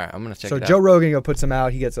 All right, I'm going to check it out. So Joe Rogan puts them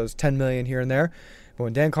out. He gets those 10 million here and there. But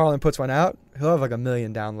when Dan Carlin puts one out, he'll have like 1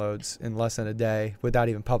 million downloads in less than a day without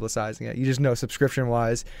even publicizing it. You just know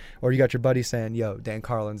subscription-wise, or you got your buddy saying, yo, Dan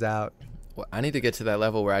Carlin's out. Well, I need to get to that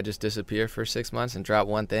level where I just disappear for 6 months and drop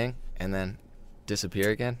one thing and then disappear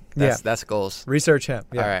again. That's goals. Research him.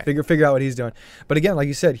 Yeah. All right. Figure out what he's doing. But again, like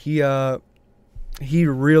you said, he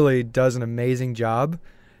really does an amazing job,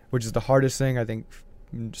 which is the hardest thing I think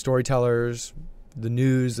storytellers, the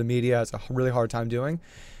news, the media has a really hard time doing,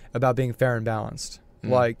 about being fair and balanced.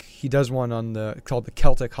 Like, he does one called the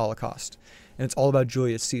Celtic Holocaust, and it's all about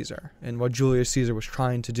Julius Caesar and what Julius Caesar was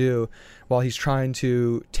trying to do while he's trying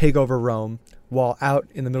to take over Rome, while out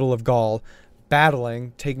in the middle of Gaul,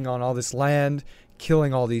 battling, taking on all this land,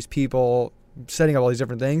 killing all these people, setting up all these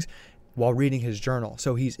different things, while reading his journal.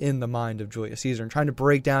 So he's in the mind of Julius Caesar and trying to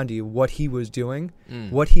break down to you what he was doing,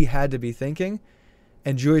 what he had to be thinking.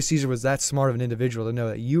 And Julius Caesar was that smart of an individual to know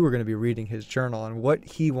that you were going to be reading his journal and what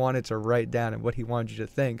he wanted to write down and what he wanted you to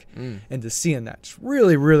think, and to see in that just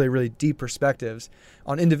really, really, really deep perspectives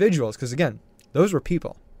on individuals. Because again, those were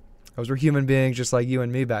people. Those were human beings just like you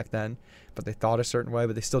and me back then, but they thought a certain way,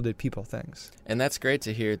 but they still did people things. And that's great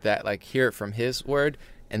to hear that, like, hear it from his word,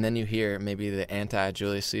 and then you hear maybe the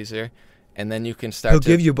anti-Julius Caesar, and then you can start He'll to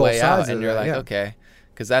give you both weigh sides out, and of you're that, like, yeah. okay,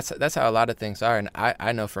 because that's how a lot of things are. And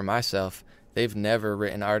I know for myself, they've never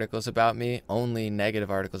written articles about me, only negative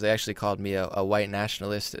articles. They actually called me a white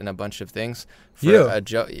nationalist and a bunch of things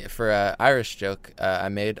for a Irish joke I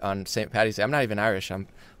made on St. Paddy's Day. I'm not even Irish. I'm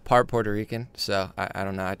part Puerto Rican, so I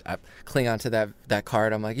don't know. I cling on to that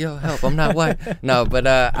card. I'm like, yo, help! I'm not white. No, but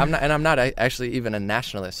I'm not, and I'm not actually even a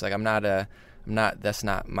nationalist. Like I'm not. That's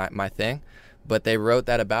not my thing. But they wrote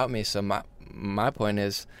that about me. So my point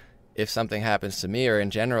is, if something happens to me or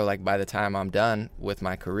in general, like by the time I'm done with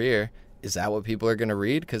my career, is that what people are going to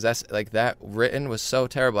read? Because that's like that written was so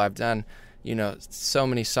terrible. I've done, so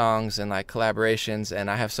many songs and like collaborations, and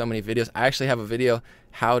I have so many videos. I actually have a video,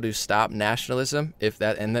 how to stop nationalism,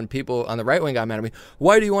 and then people on the right wing got mad at me.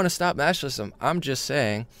 Why do you want to stop nationalism? I'm just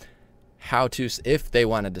saying how to, if they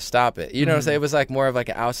wanted to stop it. You know what I'm saying? It was like more of like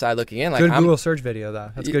an outside looking in. Like Good Google search video,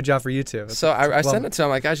 though. That's a good job for you, too. So I sent it to him,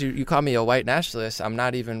 like, guys, you call me a white nationalist. I'm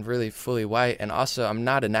not even really fully white. And also, I'm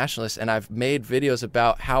not a nationalist. And I've made videos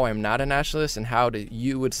about how I'm not a nationalist and how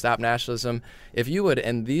you would stop nationalism if you would.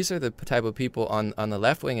 And these are the type of people on the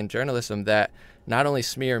left wing in journalism that not only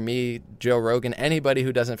smear me, Joe Rogan, anybody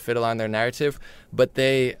who doesn't fit along their narrative, but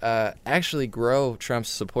they actually grow Trump's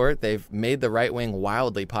support. They've made the right wing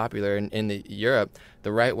wildly popular in Europe.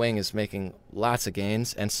 The right wing is making lots of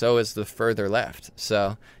gains, and so is the further left.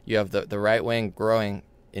 So you have the right wing growing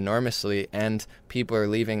enormously, and people are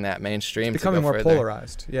leaving that mainstream. It's becoming to go more further.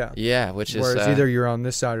 polarized. Yeah. Yeah, which is whereas either you're on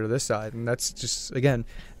this side or this side, and that's just again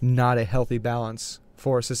not a healthy balance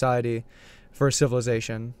for society, for a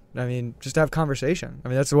civilization. I mean, just to have conversation. I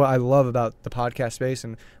mean, that's what I love about the podcast space,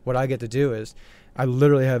 and what I get to do is I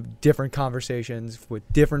literally have different conversations with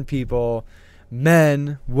different people,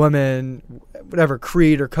 men, women, whatever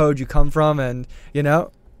creed or code you come from. And,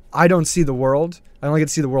 I don't see the world. I only get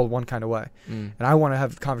to see the world one kind of way. And I want to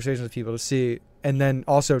have conversations with people to see, and then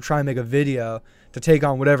also try and make a video to take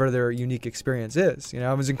on whatever their unique experience is.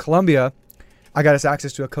 I was in Colombia. I got us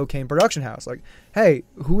access to a cocaine production house. Like, hey,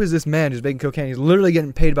 who is this man who's making cocaine? He's literally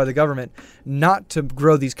getting paid by the government not to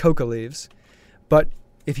grow these coca leaves. But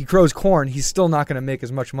if he grows corn, he's still not going to make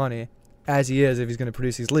as much money as he is if he's going to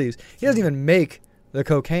produce these leaves. He doesn't even make the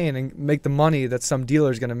cocaine and make the money that some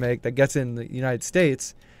dealer is going to make that gets in the United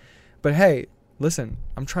States. But hey, listen,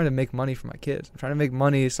 I'm trying to make money for my kids. I'm trying to make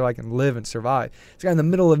money so I can live and survive. It's a guy in the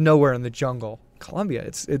middle of nowhere in the jungle, Colombia.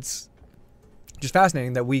 It's just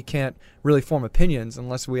fascinating that we can't really form opinions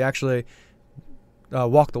unless we actually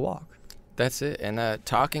walk the walk. That's it. And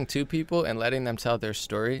talking to people and letting them tell their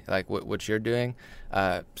story, like what you're doing.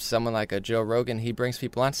 Someone like a Joe Rogan, he brings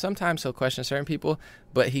people on. Sometimes he'll question certain people,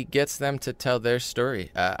 but he gets them to tell their story.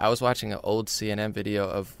 I was watching an old CNN video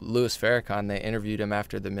of Louis Farrakhan. They interviewed him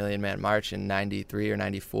after the Million Man March in 93 or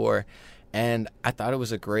 94. And I thought it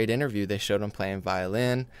was a great interview. They showed him playing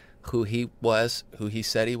violin, who he was, who he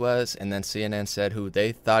said he was, and then CNN said who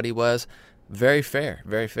they thought he was. Very fair,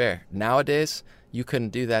 very fair. Nowadays, you couldn't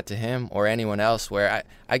do that to him or anyone else, where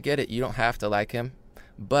I get it, you don't have to like him,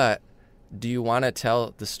 but do you want to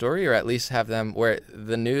tell the story, or at least have them, where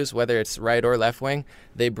the news, whether it's right or left wing,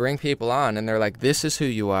 they bring people on and they're like, this is who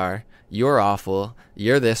you are, you're awful,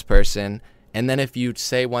 you're this person. And then if you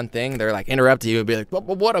say one thing, they're like interrupt you and be like, well,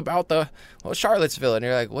 what about Charlottesville? And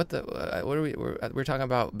you're like, what are we're talking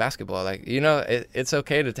about basketball. Like, it's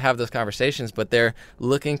okay to have those conversations, but they're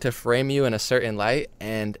looking to frame you in a certain light.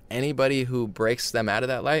 And anybody who breaks them out of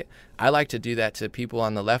that light, I like to do that to people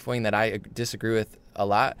on the left wing that I disagree with a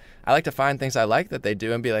lot. I like to find things I like that they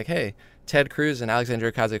do and be like, hey, Ted Cruz and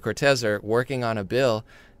Alexandria Ocasio-Cortez are working on a bill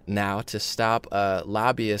now to stop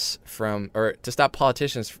lobbyists to stop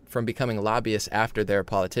politicians from becoming lobbyists after they're a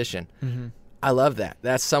politician. Mm-hmm. I love that.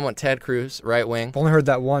 That's somewhat Ted Cruz, right wing. I've only heard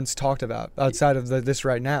that once talked about outside of this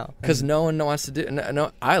right now. Because no one wants to do.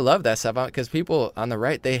 No, I love that stuff because people on the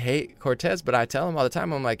right, they hate Cortez, but I tell them all the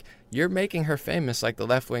time, I'm like, you're making her famous like the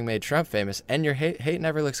left wing made Trump famous, and your hate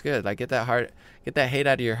never looks good. Like get that hate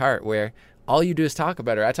out of your heart, where all you do is talk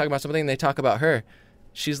about her. I talk about something, they talk about her.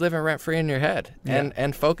 She's living rent free in your head,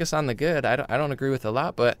 and focus on the good. I don't agree with a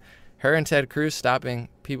lot, but her and Ted Cruz stopping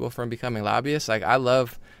people from becoming lobbyists, like I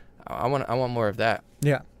want more of that.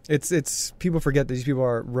 Yeah, it's people forget that these people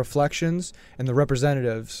are reflections and the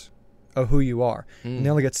representatives of who you are, and they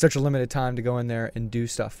only get such a limited time to go in there and do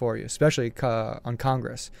stuff for you, especially on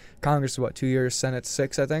Congress. Congress is what, 2 years, Senate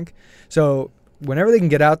 6, I think. So whenever they can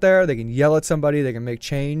get out there, they can yell at somebody, they can make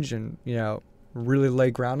change, and really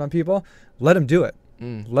lay ground on people. Let them do it.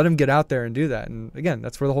 Let them get out there and do that. And again,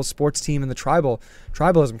 that's where the whole sports team and the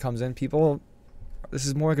tribalism comes in. This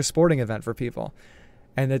is more like a sporting event for people,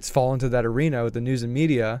 and it's fallen into that arena with the news and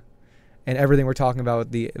media, and everything we're talking about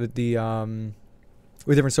with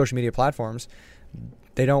different social media platforms.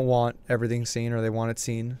 They don't want everything seen, or they want it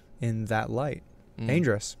seen in that light.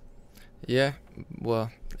 Dangerous. Yeah.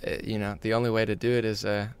 Well, the only way to do it is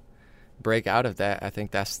break out of that. I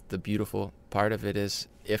think that's the beautiful part of it, is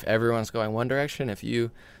if everyone's going one direction, if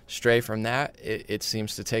you stray from that, it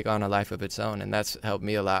seems to take on a life of its own. And that's helped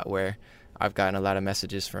me a lot, where I've gotten a lot of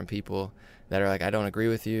messages from people that are like, I don't agree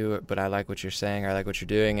with you, but I like what you're saying, or I like what you're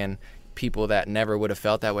doing. And people that never would have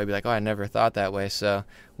felt that way be like, oh, I never thought that way. So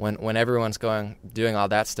when everyone's doing all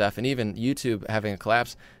that stuff, and even YouTube having a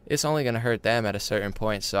collapse, it's only going to hurt them at a certain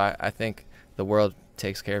point. So I think the world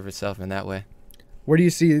takes care of itself in that way. Where do you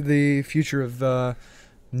see the future of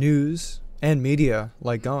news and media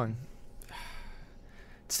going?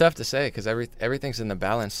 It's tough to say, because everything's in the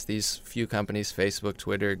balance. These few companies, Facebook,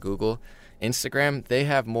 Twitter, Google, Instagram, they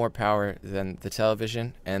have more power than the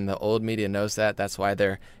television, and the old media knows that. That's why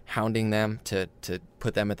they're hounding them to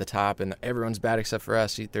put them at the top, and everyone's bad except for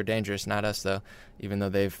us. They're dangerous, not us, though, even though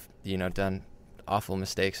they've done awful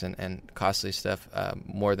mistakes and costly stuff,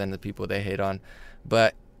 more than the people they hate on.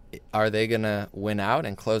 But are they going to win out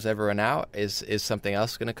and close everyone out? Is something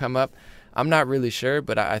else going to come up? I'm not really sure,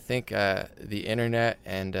 but I think the internet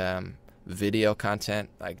and video content,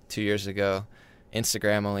 like 2 years ago,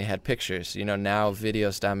 Instagram only had pictures. Now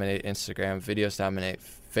videos dominate Instagram, videos dominate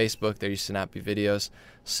Facebook. There used to not be videos.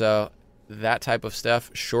 So that type of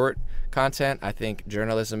stuff, short content, I think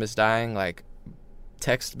journalism is dying, like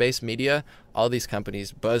text-based media. All these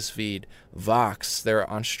companies, BuzzFeed, Vox, they're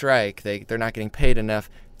on strike. They're not getting paid enough.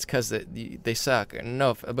 It's because they suck.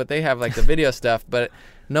 No, but they have the video stuff, but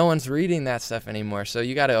no one's reading that stuff anymore. So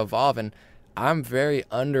you got to evolve, and I'm very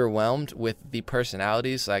underwhelmed with the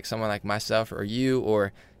personalities, like someone like myself or you,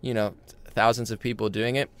 or thousands of people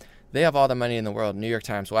doing it. They have all the money in the world. New York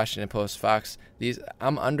Times, Washington Post, Fox.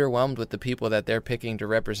 I'm underwhelmed with the people that they're picking to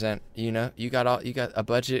represent. You got a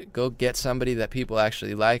budget. Go get somebody that people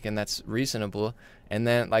actually like and that's reasonable. And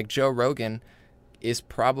then Joe Rogan is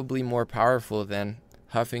probably more powerful than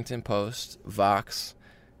Huffington Post, Vox,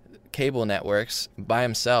 cable networks by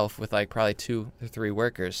himself with probably 2 or 3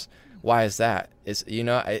 workers. Why is that?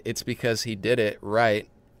 It's because he did it right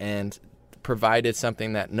and provided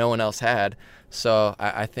something that no one else had. So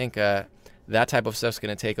I think that type of stuff's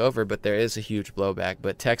going to take over, but there is a huge blowback.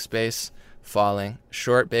 But text-based, falling.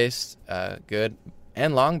 Short-based, good.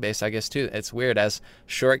 And long-based, I guess, too. It's weird. As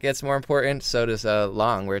short gets more important, so does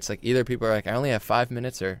long, where it's either people are I only have 5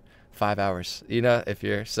 minutes or 5 hours, if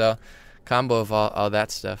you're... So combo of all that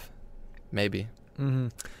stuff, maybe. Mm-hmm.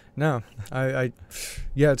 No,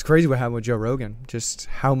 yeah, it's crazy what happened with Joe Rogan, just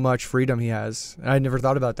how much freedom he has. I never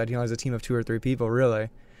thought about that. He only has a team of 2 or 3 people, really.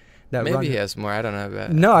 Maybe he has more. I don't know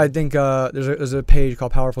about. No, I think there's a page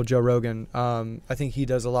called Powerful Joe Rogan. I think he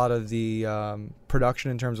does a lot of the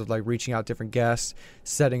production in terms of reaching out different guests,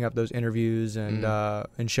 setting up those interviews and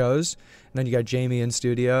shows. And then you got Jamie in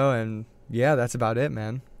studio, and yeah, that's about it,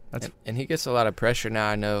 man. And he gets a lot of pressure now,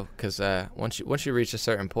 I know, because once you reach a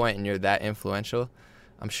certain point and you're that influential,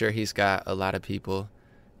 I'm sure he's got a lot of people,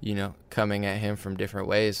 coming at him from different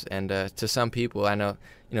ways. And to some people, I know,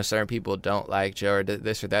 certain people don't like Joe or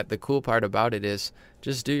this or that. The cool part about it is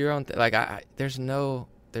just do your own thing. There's no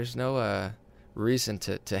reason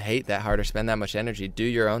to hate that hard or spend that much energy. Do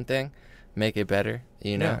your own thing, make it better.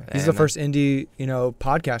 Yeah, he's the first indie,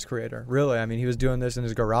 podcast creator. Really, I mean, he was doing this in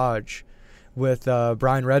his garage with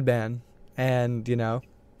Brian Redban, and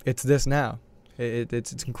it's this now.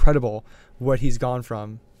 It's incredible what he's gone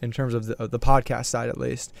from in terms of the podcast side, at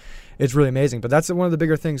least. It's really amazing. But that's one of the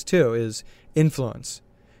bigger things too, is influence,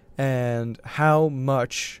 and how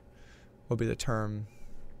much, what would be the term,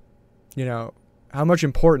 how much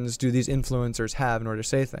importance do these influencers have in order to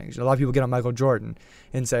say things? A lot of people get on Michael Jordan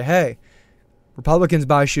and say, hey, Republicans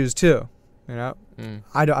buy shoes too.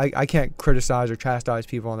 I can't criticize or chastise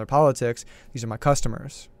people on their politics. These are my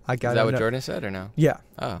customers. Is that what Jordan said or no? Yeah.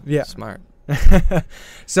 Oh, yeah. Smart.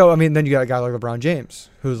 So, I mean, then you got a guy like LeBron James,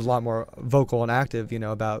 who's a lot more vocal and active,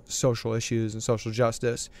 about social issues and social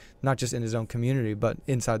justice, not just in his own community, but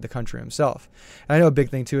inside the country himself. And I know a big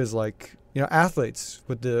thing too is athletes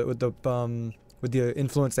with the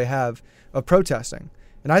influence they have of protesting.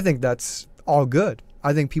 And I think that's all good.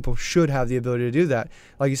 I think people should have the ability to do that.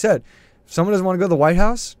 Like you said, if someone doesn't want to go to the White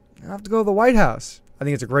House, you have to go to the White House. I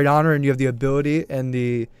think it's a great honor, and you have the ability and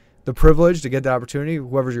the privilege to get that opportunity,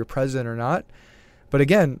 whoever's your president or not. But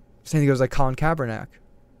again, same thing goes like Colin Kaepernick.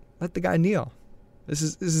 Let the guy kneel. This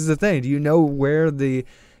is the thing. Do you know where the,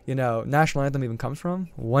 national anthem even comes from?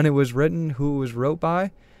 When it was written, who it was wrote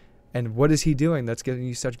by, and what is he doing that's giving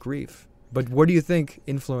you such grief? But where do you think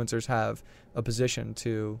influencers have a position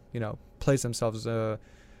to, place themselves on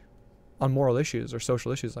moral issues or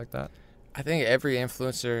social issues like that? I think every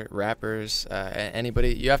influencer, rappers,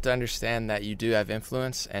 anybody, you have to understand that you do have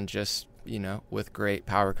influence, and just, with great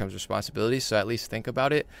power comes responsibility. So at least think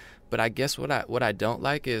about it. But I guess what I don't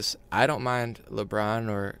like is, I don't mind LeBron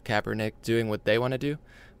or Kaepernick doing what they want to do,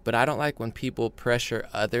 but I don't like when people pressure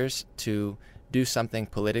others to do something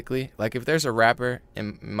politically. Like, if there's a rapper,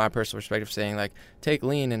 in my personal perspective, saying like, take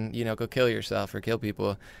lean and go kill yourself or kill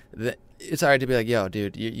people, it's alright to be like, yo,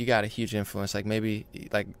 dude, you got a huge influence. Like, maybe,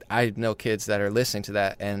 like, I know kids that are listening to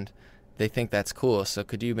that and they think that's cool, so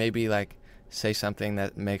could you maybe like say something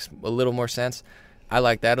that makes a little more sense? I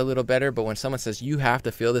like that a little better. But when someone says you have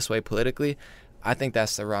to feel this way politically, I think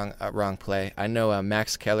that's the wrong play. I know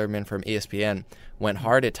Max Kellerman from ESPN went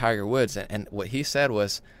hard at Tiger Woods, and what he said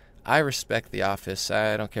was, I respect the office.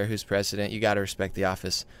 I don't care who's president. You got to respect the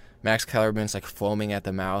office. Max Kellerman's like foaming at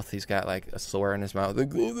the mouth. He's got like a sore in his mouth.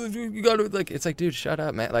 Like, you got to, like, it's like, dude, shut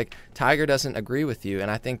up, man. Like, Tiger doesn't agree with you.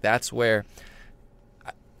 And I think that's where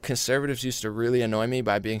conservatives used to really annoy me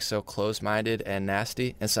by being so close-minded and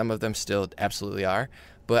nasty. And some of them still absolutely are.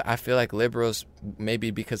 But I feel like liberals,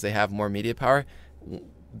 maybe because they have more media power,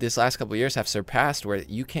 this last couple of years have surpassed where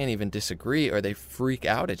you can't even disagree or they freak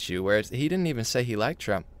out at you. Whereas he didn't even say he liked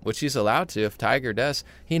Trump, which he's allowed to. If Tiger does,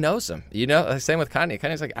 he knows him. Same with Kanye.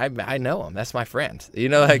 Kanye's like, I know him. That's my friend.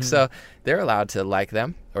 So they're allowed to like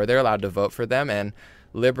them, or they're allowed to vote for them. And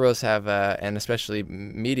liberals have, and especially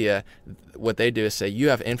media, what they do is say, you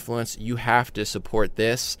have influence. You have to support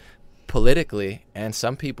this politically, and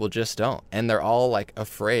some people just don't, and they're all like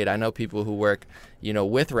afraid. I know people who work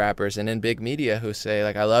with rappers and in big media who say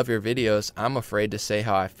like, I love your videos, I'm afraid to say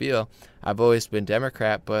how I feel. I've always been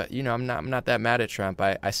Democrat, but I'm not that mad at Trump.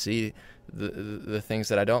 I see the things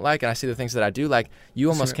that I don't like, and I see the things that I do like. You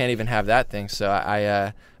almost can't even have that thing. So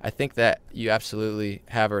I think that you absolutely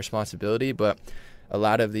have a responsibility, but a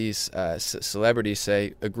lot of these celebrities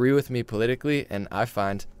say agree with me politically, and I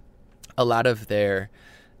find a lot of their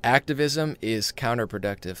activism is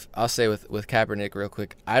counterproductive. I'll say with Kaepernick real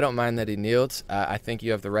quick, I don't mind that he kneeled. I think you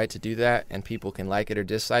have the right to do that, and people can like it or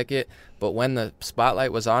dislike it. But when the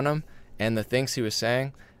spotlight was on him and the things he was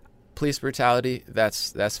saying, police brutality,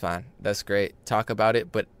 that's fine. That's great. Talk about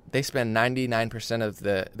it. But they spend 99% of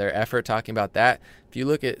their effort talking about that. If you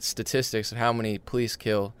look at statistics of how many police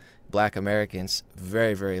kill Black Americans,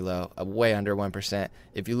 very, very low, way under 1%.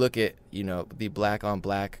 If you look at, the black on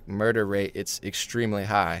black murder rate, it's extremely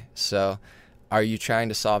high. So are you trying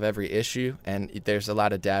to solve every issue? And there's a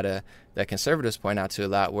lot of data that conservatives point out to a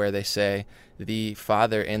lot where they say the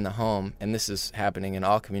father in the home, and this is happening in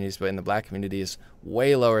all communities, but in the Black community is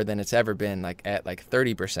way lower than it's ever been, like at like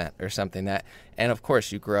 30% or something. And of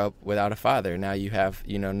course you grow up without a father. Now you have,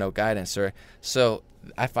 no guidance. So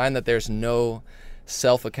I find that there's no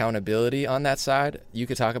self-accountability on that side. You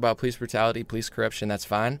could talk about police brutality, police corruption, that's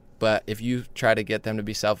fine. But if you try to get them to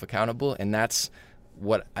be self-accountable, and that's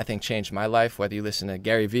what I think changed my life, whether you listen to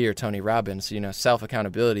Gary Vee or Tony Robbins,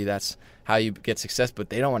 self-accountability, that's how you get success. But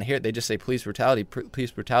they don't want to hear it. They just say police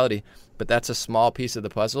brutality. But that's a small piece of the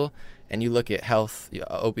puzzle. And you look at health,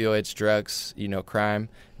 opioids, drugs, crime,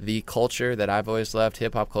 the culture that I've always loved,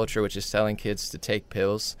 hip-hop culture, which is telling kids to take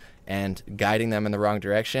pills and guiding them in the wrong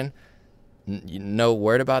direction. No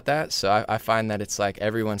word about that. So I find that it's like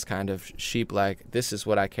everyone's kind of sheep, like, this is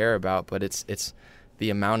what I care about, but it's the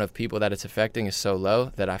amount of people that it's affecting is so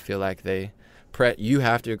low that I feel like you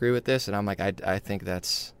have to agree with this, and I'm like, I think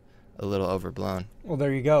that's a little overblown. Well,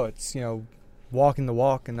 there you go. It's, walking the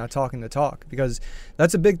walk and not talking the talk, because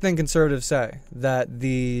that's a big thing conservatives say, that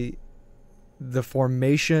the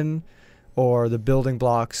formation or the building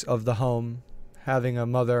blocks of the home, having a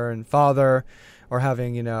mother and father, or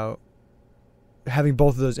having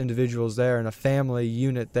both of those individuals there in a family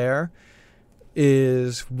unit there,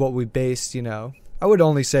 is what we based, I would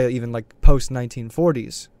only say even like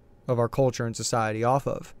post-1940s of our culture and society off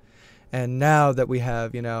of. And now that we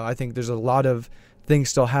have, I think there's a lot of things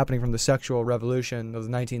still happening from the sexual revolution of the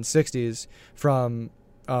 1960s, from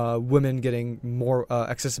women getting more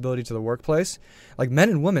accessibility to the workplace. Like, men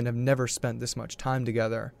and women have never spent this much time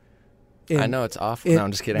together. I know it's awful. No,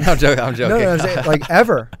 I'm just kidding. I'm joking. No, I'm saying, like,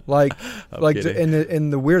 ever. Like,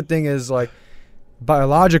 and the weird thing is, like,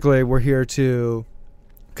 biologically, we're here to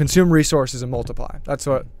consume resources and multiply. That's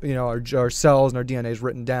what, our cells and our DNA is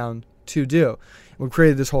written down to do. We've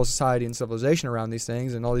created this whole society and civilization around these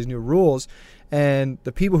things and all these new rules. And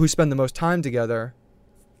the people who spend the most time together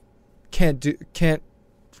can't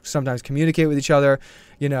sometimes communicate with each other.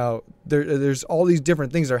 You know, there's all these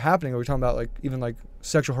different things that are happening. We're talking about like even like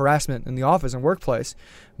sexual harassment in the office and workplace.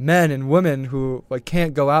 Men and women who like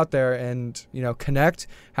can't go out there and, you know, connect,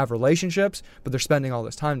 have relationships, but they're spending all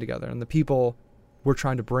this time together. And the people we're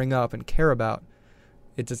trying to bring up and care about,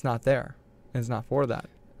 it's just not there. And it's not for that.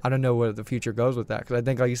 I don't know where the future goes with that, because I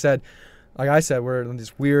think, like I said, we're in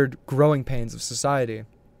these weird growing pains of society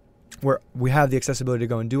where we have the accessibility to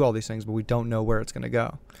go and do all these things, but we don't know where it's going to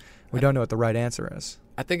go. We don't know what the right answer is.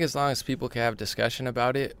 I think as long as people can have discussion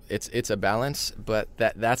about it, it's a balance. But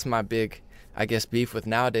that's my big, I guess, beef with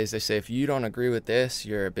nowadays. They say if you don't agree with this,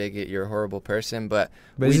 you're a bigot, you're a horrible person. But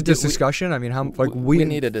is it this discussion? I mean, we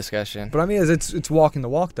need a discussion. But I mean, it's walking the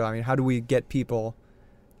walk, though. I mean, how do we get people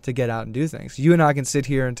to get out and do things? You and I can sit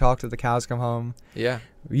here and talk till the cows come home. Yeah.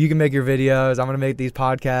 You can make your videos. I'm going to make these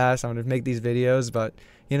podcasts. I'm going to make these videos. But,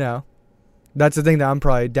 you know, that's the thing that I'm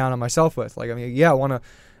probably down on myself with. Like, I mean, yeah,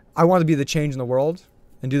 I want to be the change in the world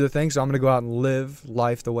and do the thing. So I'm going to go out and live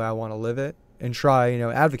life the way I want to live it and try, you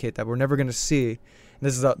know, advocate that. We're never going to see, and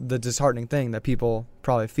this is the disheartening thing that people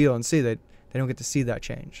probably feel and see, that they don't get to see that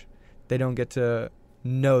change. They don't get to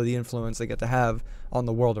know the influence they get to have on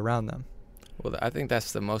the world around them. Well, I think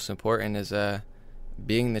that's the most important, is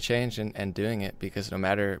being the change and doing it, because no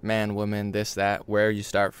matter man, woman, this, that, where you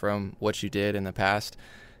start from, what you did in the past,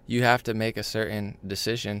 you have to make a certain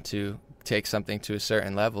decision to take something to a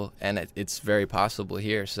certain level, and it's very possible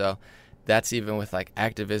here. So that's even with like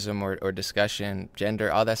activism or discussion,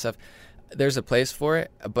 gender, all that stuff. There's a place for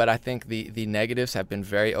it, but I think the negatives have been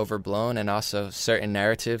very overblown, and also certain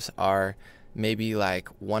narratives are maybe like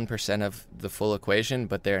 1% of the full equation,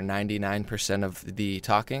 but they're 99% of the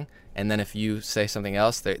talking. And then if you say something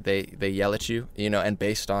else, they yell at you, you know, and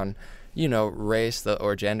based on, you know, race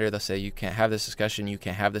or gender, they'll say you can't have this discussion, you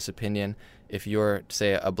can't have this opinion. If you're,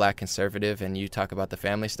 say, a black conservative and you talk about the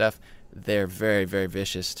family stuff, they're very, very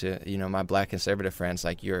vicious to, you know, my black conservative friends.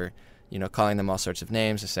 Like, you're, you know, calling them all sorts of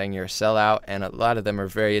names and saying you're a sellout. And a lot of them are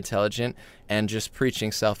very intelligent and just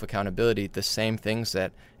preaching self-accountability, the same things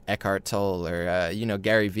that Eckhart Tolle or, you know,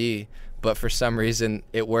 Gary Vee. But for some reason,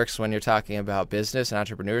 it works when you're talking about business and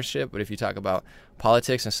entrepreneurship. But if you talk about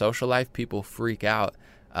politics and social life, people freak out.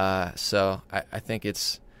 So I think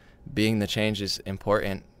it's being the change is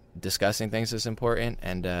important. Discussing things is important.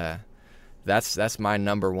 And that's my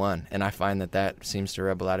number one. And I find that seems to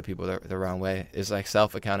rub a lot of people the wrong way, is like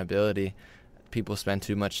self-accountability. People spend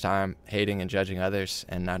too much time hating and judging others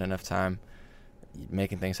and not enough time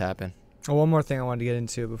making things happen. Well, one more thing I wanted to get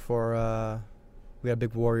into before we got a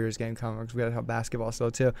big Warriors game coming, because we got to have basketball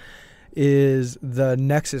still too, is the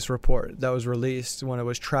Nexus report that was released when it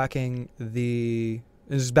was tracking this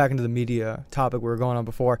is back into the media topic we were going on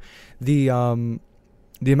before, the amount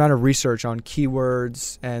of research on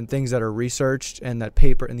keywords and things that are researched, and that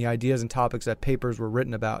paper and the ideas and topics that papers were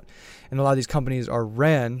written about. And a lot of these companies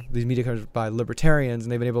these media companies, by libertarians,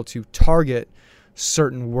 and they've been able to target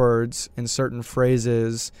certain words and certain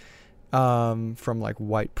phrases, from like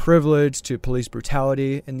white privilege to police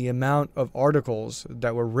brutality, and the amount of articles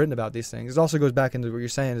that were written about these things. It also goes back into what you're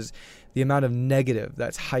saying, is the amount of negative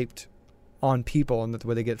that's hyped on people, and the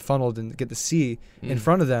way they get funneled and get to see in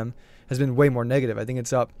front of them has been way more negative. I think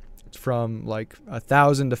it's up from like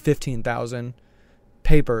 1,000 to 15,000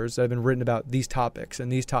 papers that have been written about these topics,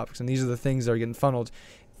 and these are the things that are getting funneled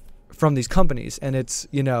from these companies. And it's,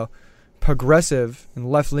 you know, progressive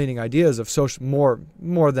and left-leaning ideas of social,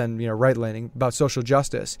 more than, you know, right-leaning, about social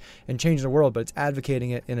justice and changing the world, but it's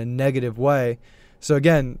advocating it in a negative way. So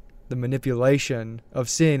again, the manipulation of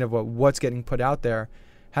seeing of what's getting put out there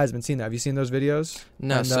has been seen. Have you seen those videos?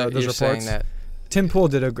 No, and, so those you're reports? saying that Tim Pool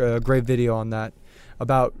did a great video on that,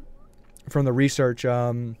 about from the research.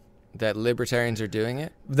 That libertarians are doing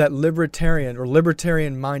it? That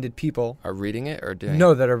libertarian-minded people are reading it or doing it?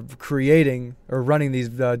 No, that are creating or running these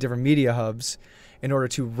different media hubs in order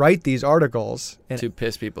to write these articles. And to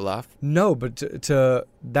piss people off? No, but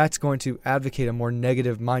that's going to advocate a more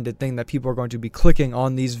negative-minded thing, that people are going to be clicking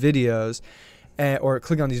on these videos, or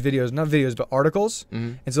clicking on these videos, not videos, but articles.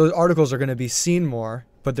 Mm-hmm. And so those articles are going to be seen more,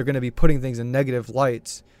 but they're going to be putting things in negative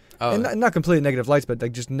lights. Oh. And not completely negative lights, but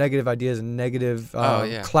like just negative ideas and negative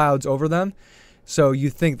clouds over them. So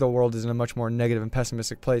you think the world is in a much more negative and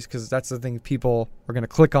pessimistic place, because that's the thing people are going to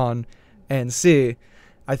click on and see.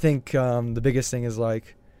 I think the biggest thing is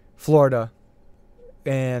like Florida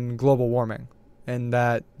and global warming, and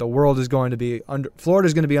that the world is going to be Florida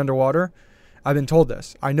is going to be underwater. I've been told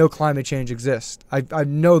this. I know climate change exists. I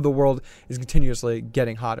know the world is continuously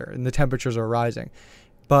getting hotter and the temperatures are rising.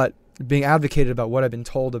 But being advocated about what I've been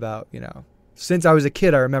told about, you know, since I was a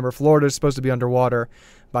kid, I remember Florida's supposed to be underwater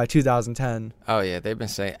by 2010. Oh yeah, they've been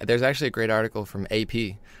saying. There's actually a great article from AP.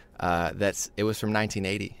 It was from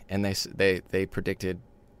 1980, and they predicted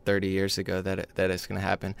 30 years ago that it's going to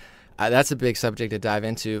happen. That's a big subject to dive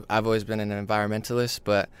into. I've always been an environmentalist,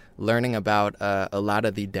 but learning about a lot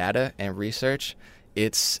of the data and research,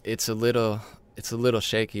 it's a little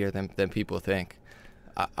shakier than people think.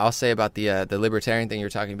 I'll say about the libertarian thing you're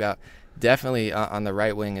talking about. Definitely on the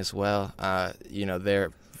right wing as well.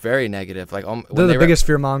 They're very negative. Like they're the biggest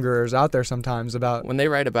fearmongers out there sometimes about. When they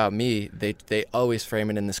write about me, they always frame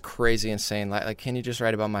it in this crazy, insane like can you just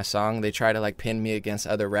write about my song? They try to like pin me against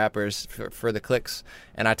other rappers for the clicks.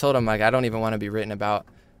 And I told them like I don't even want to be written about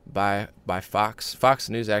by Fox. Fox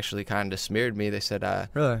News actually kind of smeared me. They said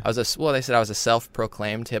really? They said I was a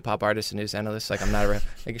self-proclaimed hip-hop artist and news analyst. Like I'm not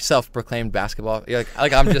a self-proclaimed basketball.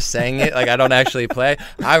 Like I'm just saying it. Like I don't actually play.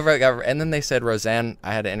 And then they said Roseanne.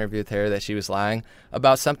 I had an interview with her that she was lying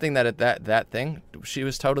about something that thing she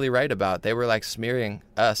was totally right about. They were like smearing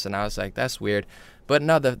us, and I was like, that's weird. But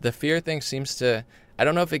no, the fear thing seems to. I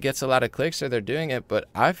don't know if it gets a lot of clicks or they're doing it, but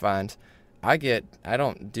I find. I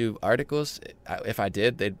don't do articles. If I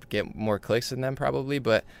did, they'd get more clicks than them probably,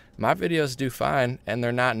 but my videos do fine and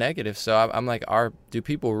they're not negative. So I'm like, do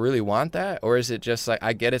people really want that? Or is it just like,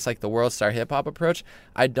 I get it's like the world star hip hop approach.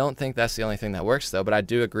 I don't think that's the only thing that works though, but I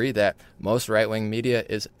do agree that most right wing media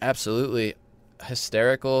is absolutely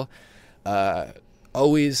hysterical,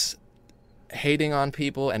 always hating on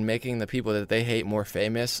people and making the people that they hate more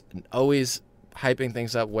famous, always hyping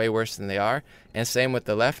things up way worse than they are. And same with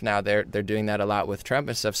the left now. They're doing that a lot with Trump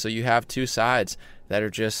and stuff. So you have two sides that are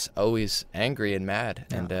just always angry and mad.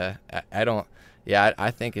 Yeah. And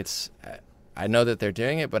I think it's I know that they're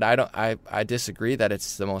doing it, but I disagree that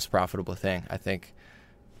it's the most profitable thing. I think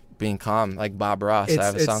being calm, like Bob Ross. I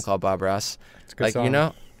have a song called Bob Ross. It's a good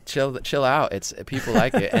song. Chill out. It's people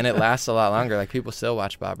like it and it lasts a lot longer. Like people still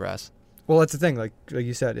watch Bob Ross. Well, that's the thing. Like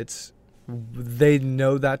you said, they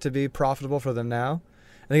know that to be profitable for them now.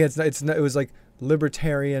 I think it was like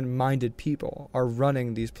libertarian-minded people are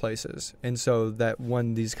running these places, and so that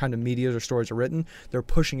when these kind of media or stories are written, they're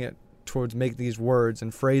pushing it towards make these words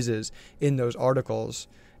and phrases in those articles,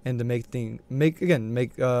 and to make it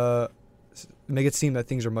seem that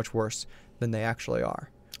things are much worse than they actually are.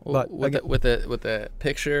 Well, but with the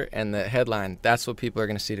picture and the headline, that's what people are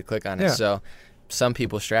going to see to click on it. Yeah. So some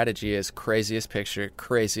people's strategy is craziest picture,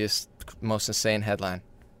 craziest, most insane headline.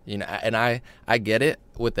 And I get it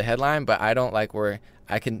with the headline, but I don't like where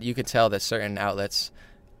you can tell that certain outlets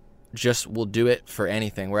just will do it for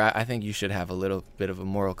anything, where I think you should have a little bit of a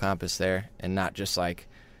moral compass there and not just like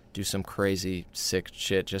do some crazy sick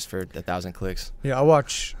shit just for 1,000 clicks. Yeah,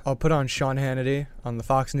 I'll put on Sean Hannity on the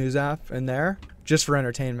Fox News app in there just for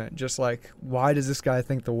entertainment. Just like, why does this guy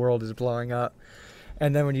think the world is blowing up?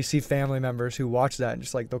 And then when you see family members who watch that and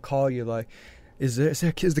just like, they'll call you like, is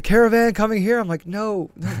the caravan coming here? I'm like, no,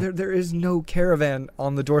 there is no caravan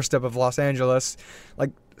on the doorstep of Los Angeles. Like,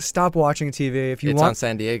 stop watching TV. It's on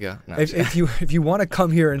San Diego. No, if you want to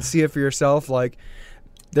come here and see it for yourself, like,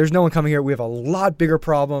 there's no one coming here. We have a lot bigger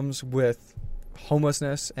problems with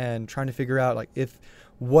homelessness and trying to figure out like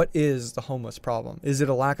what is the homeless problem? Is it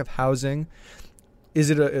a lack of housing? Is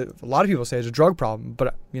it a lot of people say it's a drug problem,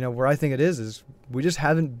 but where I think it is we just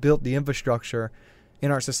haven't built the infrastructure in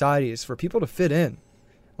our societies for people to fit in.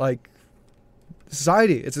 Like,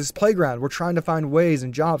 society, it's this playground. We're trying to find ways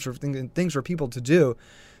and jobs for things for people to do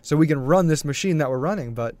so we can run this machine that we're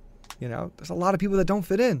running. But, there's a lot of people that don't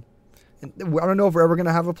fit in. And I don't know if we're ever going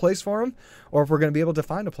to have a place for them or if we're going to be able to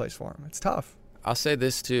find a place for them. It's tough. I'll say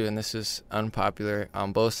this too, and this is unpopular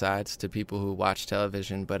on both sides to people who watch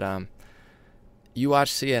television, but you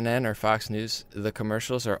watch CNN or Fox News, the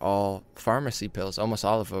commercials are all pharmacy pills, almost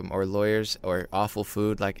all of them, or lawyers or awful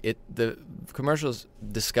food. The commercials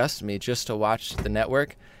disgust me just to watch the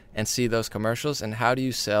network and see those commercials. And how do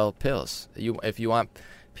you sell pills? If you want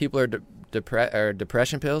people are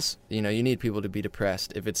depression pills, you need people to be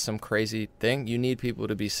depressed. If it's some crazy thing, you need people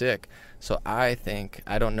to be sick. So I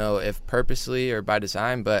don't know if purposely or by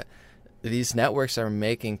design, but these networks are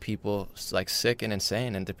making people like sick and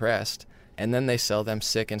insane and depressed. And then they sell them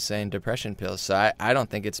sick, insane depression pills. So I don't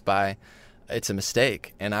think it's a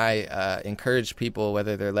mistake. And I encourage people,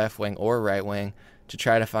 whether they're left wing or right wing, to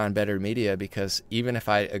try to find better media, because even if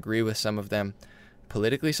I agree with some of them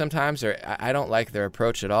politically sometimes, or I don't like their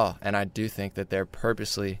approach at all. And I do think that they're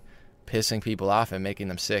purposely pissing people off and making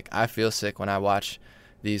them sick. I feel sick when I watch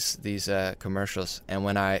these commercials. And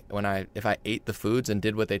if I ate the foods and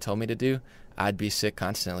did what they told me to do, I'd be sick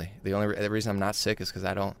constantly. The reason I'm not sick is because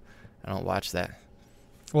I don't watch that.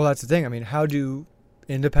 Well, that's the thing. I mean, how do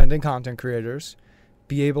independent content creators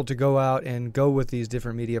be able to go out and go with these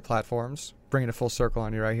different media platforms, bringing it full circle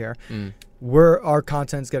on you right here, where our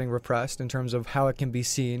content's getting repressed in terms of how it can be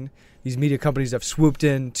seen. These media companies have swooped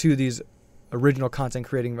in to these original content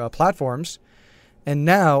creating platforms, and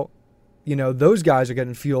now, those guys are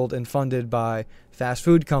getting fueled and funded by fast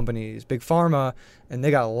food companies, big pharma, and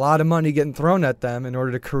they got a lot of money getting thrown at them in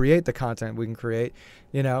order to create the content we can create.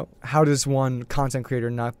 How does one content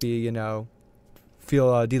creator not be, feel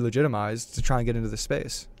delegitimized to try and get into the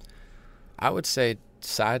space? I would say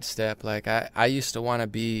sidestep. Like I used to want to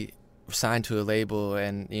be signed to a label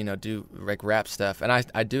and do like rap stuff, and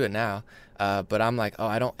I do it now, but I'm like,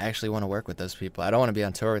 I don't actually want to work with those people. I don't want to be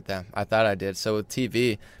on tour with them. I thought I did. So with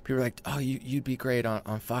TV, people are like, you'd be great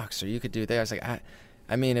on Fox, or you could do there. I was like,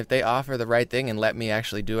 I mean, if they offer the right thing and let me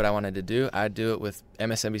actually do what I wanted to do, I'd do it with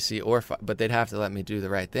MSNBC but they'd have to let me do the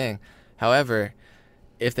right thing. However,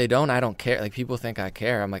 if they don't, I don't care. Like, people think I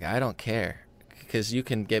care. I'm like, I don't care, because you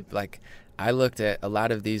can get, like, I looked at a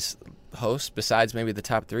lot of these hosts, besides maybe the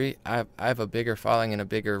top 3, I have a bigger following and a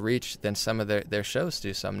bigger reach than some of their shows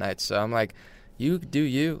do some nights. So I'm like, you do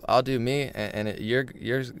you, I'll do me, and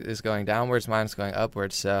yours is going downwards, mine's going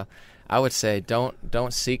upwards. So I would say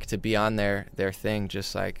don't seek to be on their thing.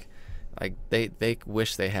 Just like they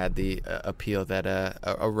wish they had the appeal that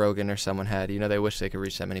a Rogan or someone had. They wish they could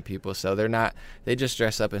reach that many people. So they just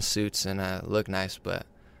dress up in suits and look nice, but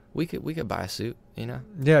we could buy a suit,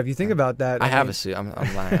 Yeah, if you think about that. I have a suit. I'm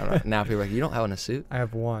lying. Now people are like, you don't own a suit? I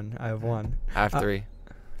have one. I have 3.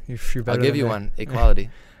 You're better I'll give than you me. one. Equality.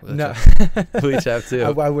 No. We each have 2.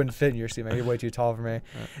 I wouldn't fit in your suit, man. You're way too tall for me.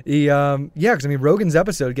 Because Rogan's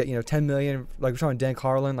episode get 10 million. Like we're talking Dan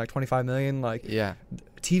Carlin, like 25 million. Like, yeah,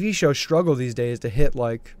 TV shows struggle these days to hit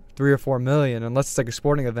like 3 or 4 million, unless it's like a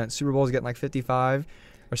sporting event. Super Bowl's getting like 55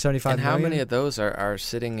 or 75 and million. how many of those are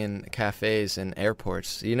sitting in cafes and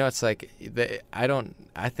airports? It's like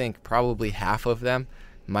I think probably half of them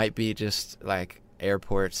might be just like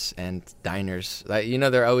airports and diners. Like,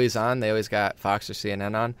 they're always on. They always got Fox or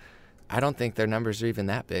CNN on. I don't think their numbers are even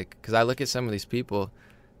that big, because I look at some of these people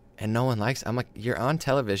and no one likes. I'm like, you're on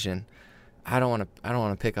television. I don't want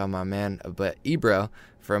to pick on my man, but Ebro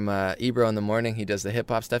from Ebro in the Morning, he does the hip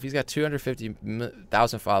hop stuff. He's got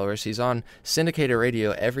 250,000 followers. He's on syndicated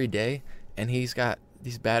radio every day, and he's got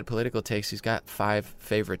these bad political takes. He's got 5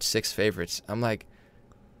 favorites, 6 favorites. I'm like,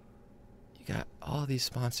 you got all these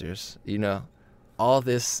sponsors, all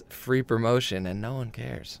this free promotion, and no one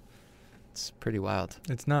cares. It's pretty wild.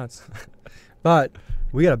 It's nuts. But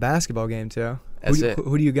we got a basketball game too. That's it.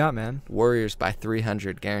 Who do you got, man? Warriors by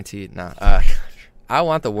 300 guaranteed. No, I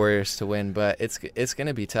want the Warriors to win, but it's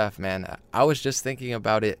gonna be tough, man. I was just thinking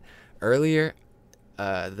about it earlier.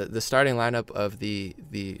 The starting lineup of the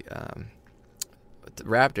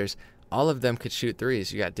Raptors, all of them could shoot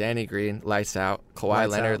threes. You got Danny Green, lights out. Kawhi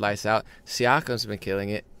Leonard, lights out. Siakam's been killing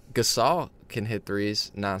it. Gasol can hit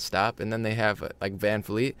threes nonstop, and then they have like Van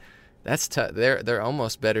Vliet. That's tough. They're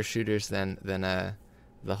almost better shooters than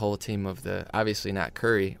the whole team of the, obviously not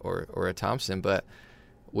Curry or a Thompson, but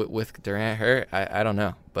with Durant hurt, I don't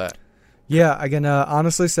know. But yeah, I can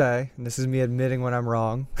honestly say, and this is me admitting when I'm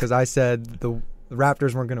wrong, because I said the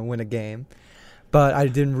Raptors weren't going to win a game, but I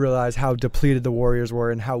didn't realize how depleted the Warriors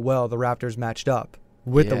were and how well the Raptors matched up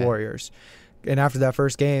with the Warriors. And after that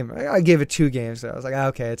first game, I gave it 2 games. So I was like,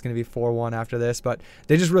 okay, it's going to be 4-1 after this. But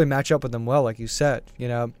they just really match up with them well, like you said.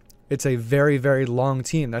 It's a very, very long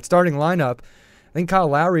team. That starting lineup, I think Kyle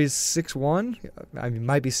Lowry's 6'1". I mean,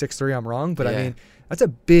 might be 6'3". I'm wrong. But, I mean, that's a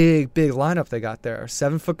big, big lineup they got there.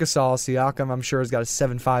 7-foot Gasol. Siakam, I'm sure, has got a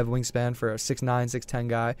 7'5" wingspan for a 6'9", 6'10"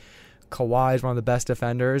 guy. Kawhi is one of the best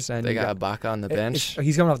defenders. And they got Ibaka on the bench.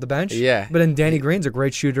 He's coming off the bench? Yeah. But then Danny Green's a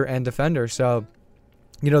great shooter and defender. So,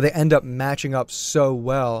 they end up matching up so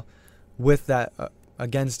well with that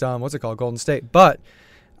against, Golden State. But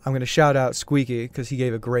I'm going to shout out Squeaky, because he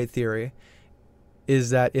gave a great theory,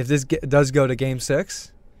 is that if this does go to Game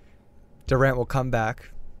 6, Durant will come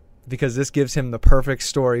back, because this gives him the perfect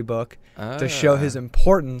storybook to show his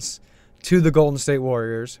importance to the Golden State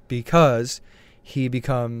Warriors, because he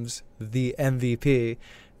becomes the MVP.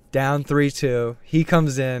 Down 3-2, he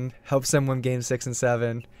comes in, helps them win Game 6 and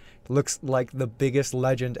 7, looks like the biggest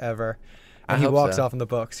legend ever, and he walks off in the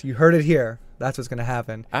books. You heard it here. That's what's going to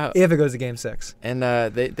happen if it goes to Game 6. And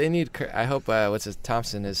they need. I hope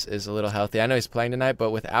Thompson is a little healthy. I know he's playing tonight,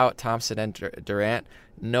 but without Thompson and Durant,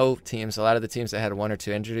 no teams. A lot of the teams that had 1 or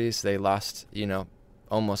 2 injuries, they lost.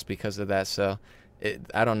 Almost because of that. So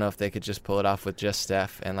I don't know if they could just pull it off with just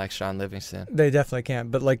Steph and like Sean Livingston. They definitely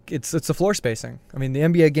can't. But it's the floor spacing. I mean, the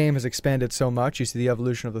NBA game has expanded so much. You see the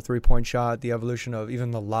evolution of the 3-point shot, the evolution of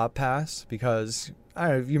even the lob pass, because I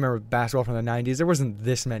don't know if you remember basketball from the 90s. There wasn't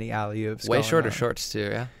this many alley-oops. Way shorter on. shorts too,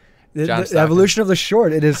 yeah. The evolution of the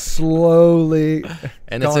short, it is slowly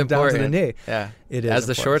and it's going down to the important. knee. Yeah. It is. As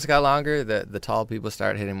the of course. shorts got longer, the tall people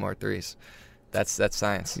start hitting more threes. That's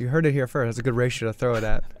science. You heard it here first. It's a good ratio to throw it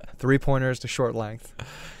at. 3-pointers to short length.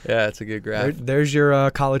 Yeah, it's a good graph. There's your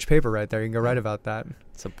college paper right there. You can go write about that.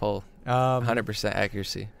 It's a poll. 100%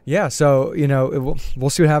 accuracy. Yeah, so, we'll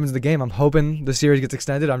see what happens in the game. I'm hoping the series gets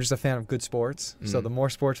extended. I'm just a fan of good sports. So the more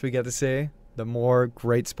sports we get to see, the more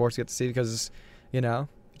great sports we get to see because,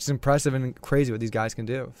 it's impressive and crazy what these guys can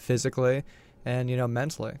do physically and,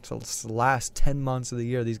 mentally. So it's the last 10 months of the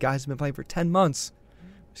year. These guys have been playing for 10 months.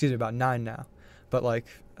 Excuse me, about 9 now. But,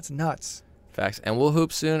 that's nuts. Facts. And we'll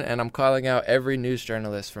hoop soon, and I'm calling out every news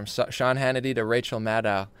journalist from Sean Hannity to Rachel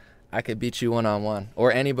Maddow. I could beat you one-on-one,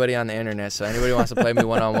 or anybody on the internet. So anybody wants to play me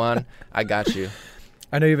one-on-one, I got you.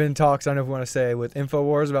 I know you've been in talks, I don't know if you want to say, with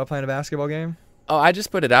InfoWars about playing a basketball game. Oh, I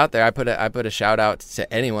just put it out there. I put a shout out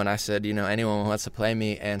to anyone. I said, anyone who wants to play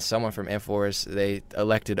me, and someone from InfoWars, they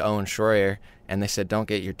elected Owen Schroyer, and they said, don't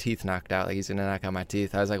get your teeth knocked out. Like, he's gonna knock out my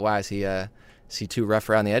teeth. I was like, why is he too rough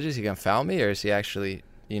around the edges? Is he gonna foul me, or is he actually,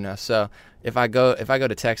 So if I go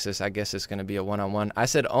to Texas, I guess it's gonna be a one-on-one. I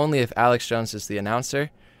said only if Alex Jones is the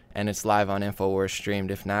announcer. And it's live on InfoWars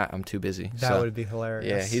streamed. If not, I'm too busy. That would be hilarious.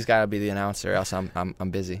 Yeah, he's got to be the announcer, else I'm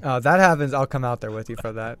busy. That happens. I'll come out there with you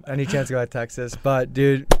for that. Any chance to go to Texas. But,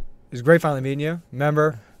 dude, it was great finally meeting you.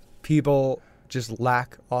 Remember, people just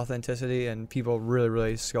lack authenticity, and people really,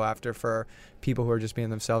 really just go after for people who are just being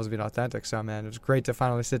themselves, being authentic. So, man, it was great to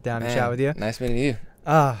finally sit down and chat with you. Nice meeting you.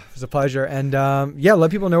 It was a pleasure. And,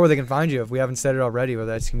 let people know where they can find you if we haven't said it already,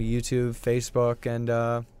 whether that's going to be YouTube, Facebook, and,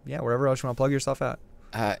 wherever else you want to plug yourself at.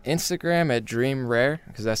 Instagram at Dream Rare,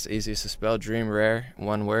 because that's the easiest to spell. Dream Rare,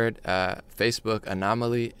 one word. Facebook,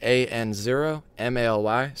 An0maly,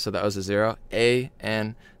 An0maly. So that was a 0.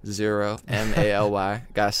 An0maly.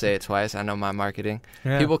 Gotta say it twice. I know my marketing.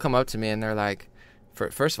 Yeah. People come up to me and they're like,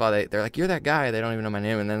 first of all, they're like, you're that guy. They don't even know my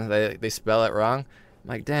name, and then they spell it wrong. I'm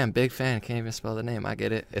like, damn, big fan. Can't even spell the name. I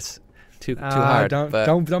get it. It's too hard.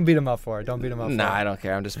 Don't beat him up for it. Don't beat him up for it. Nah, I don't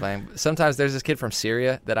care. I'm just playing. Sometimes there's this kid from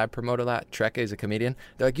Syria that I promote a lot. Treka, he's a comedian.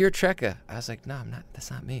 They're like, you're Treka. I was like, no, I'm not.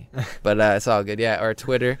 That's not me. But it's all good. Yeah, or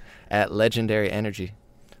Twitter at Legendary Energy.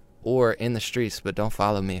 Or in the streets, but don't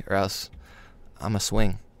follow me or else I'm a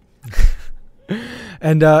swing.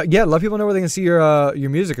 And, let people know where they can see your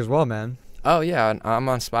music as well, man. Oh, yeah. I'm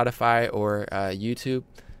on Spotify or YouTube.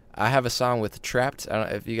 I have a song with Trapped. I don't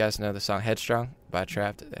know if you guys know the song Headstrong by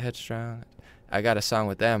Trapped. Headstrong. I got a song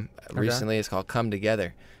with them recently. It's called Come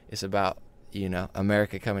Together. It's about,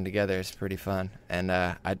 America coming together. It's pretty fun. And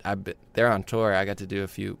they're on tour. I got to do a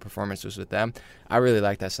few performances with them. I really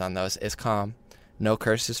like that song, though. It's calm. No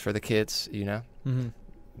curses for the kids, Mm-hmm.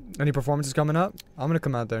 Any performances coming up? I'm going to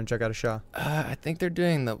come out there and check out a show. I think they're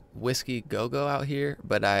doing the Whiskey Go-Go out here,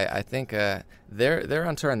 but I think they're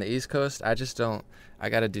on tour on the East Coast. I just don't. I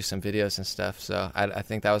got to do some videos and stuff, so I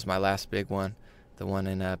think that was my last big one, the one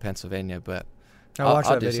in Pennsylvania. But I'll watch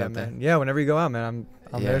that video, man. Yeah, whenever you go out, man,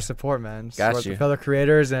 I'm there to support, man. Got you. With other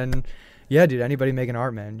creators and. Yeah, dude, anybody making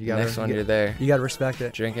art, man. You're there. You got to respect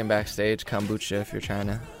it. Drinking backstage, kombucha if you're trying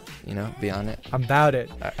to, be on it. I'm about it.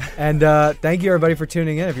 And thank you, everybody, for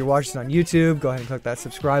tuning in. If you're watching this on YouTube, go ahead and click that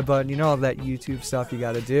subscribe button. All that YouTube stuff you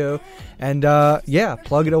got to do. And,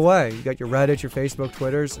 plug it away. You got your Reddit, your Facebook,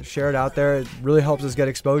 Twitters. Share it out there. It really helps us get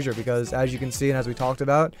exposure because, as you can see and as we talked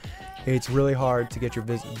about, it's really hard to get your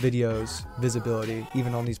videos visibility,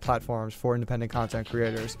 even on these platforms for independent content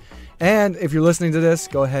creators. And if you're listening to this,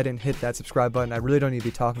 go ahead and hit that subscribe button. I really don't need to be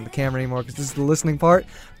talking to the camera anymore because this is the listening part.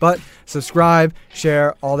 But subscribe,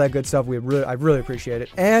 share, all that good stuff. I really appreciate it.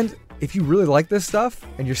 And if you really like this stuff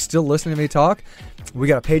and you're still listening to me talk, we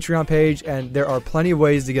got a Patreon page, and there are plenty of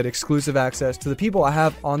ways to get exclusive access to the people I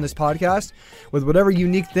have on this podcast with whatever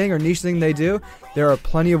unique thing or niche thing they do. There are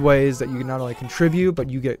plenty of ways that you can not only contribute, but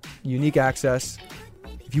you get unique access.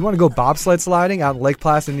 If you want to go bobsled sliding out in Lake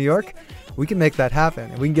Placid, New York, we can make that happen.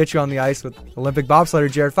 And we can get you on the ice with Olympic bobsledder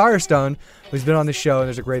Jared Firestone, who's been on the show, and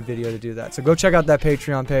there's a great video to do that. So go check out that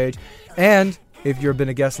Patreon page. And if you've been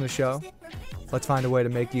a guest on the show, let's find a way to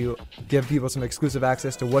make you give people some exclusive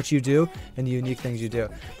access to what you do and the unique things you do.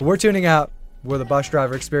 But we're tuning out. We're the Bus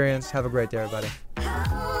Driver Experience. Have a great day, everybody.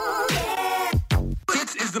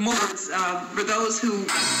 This is the move for those who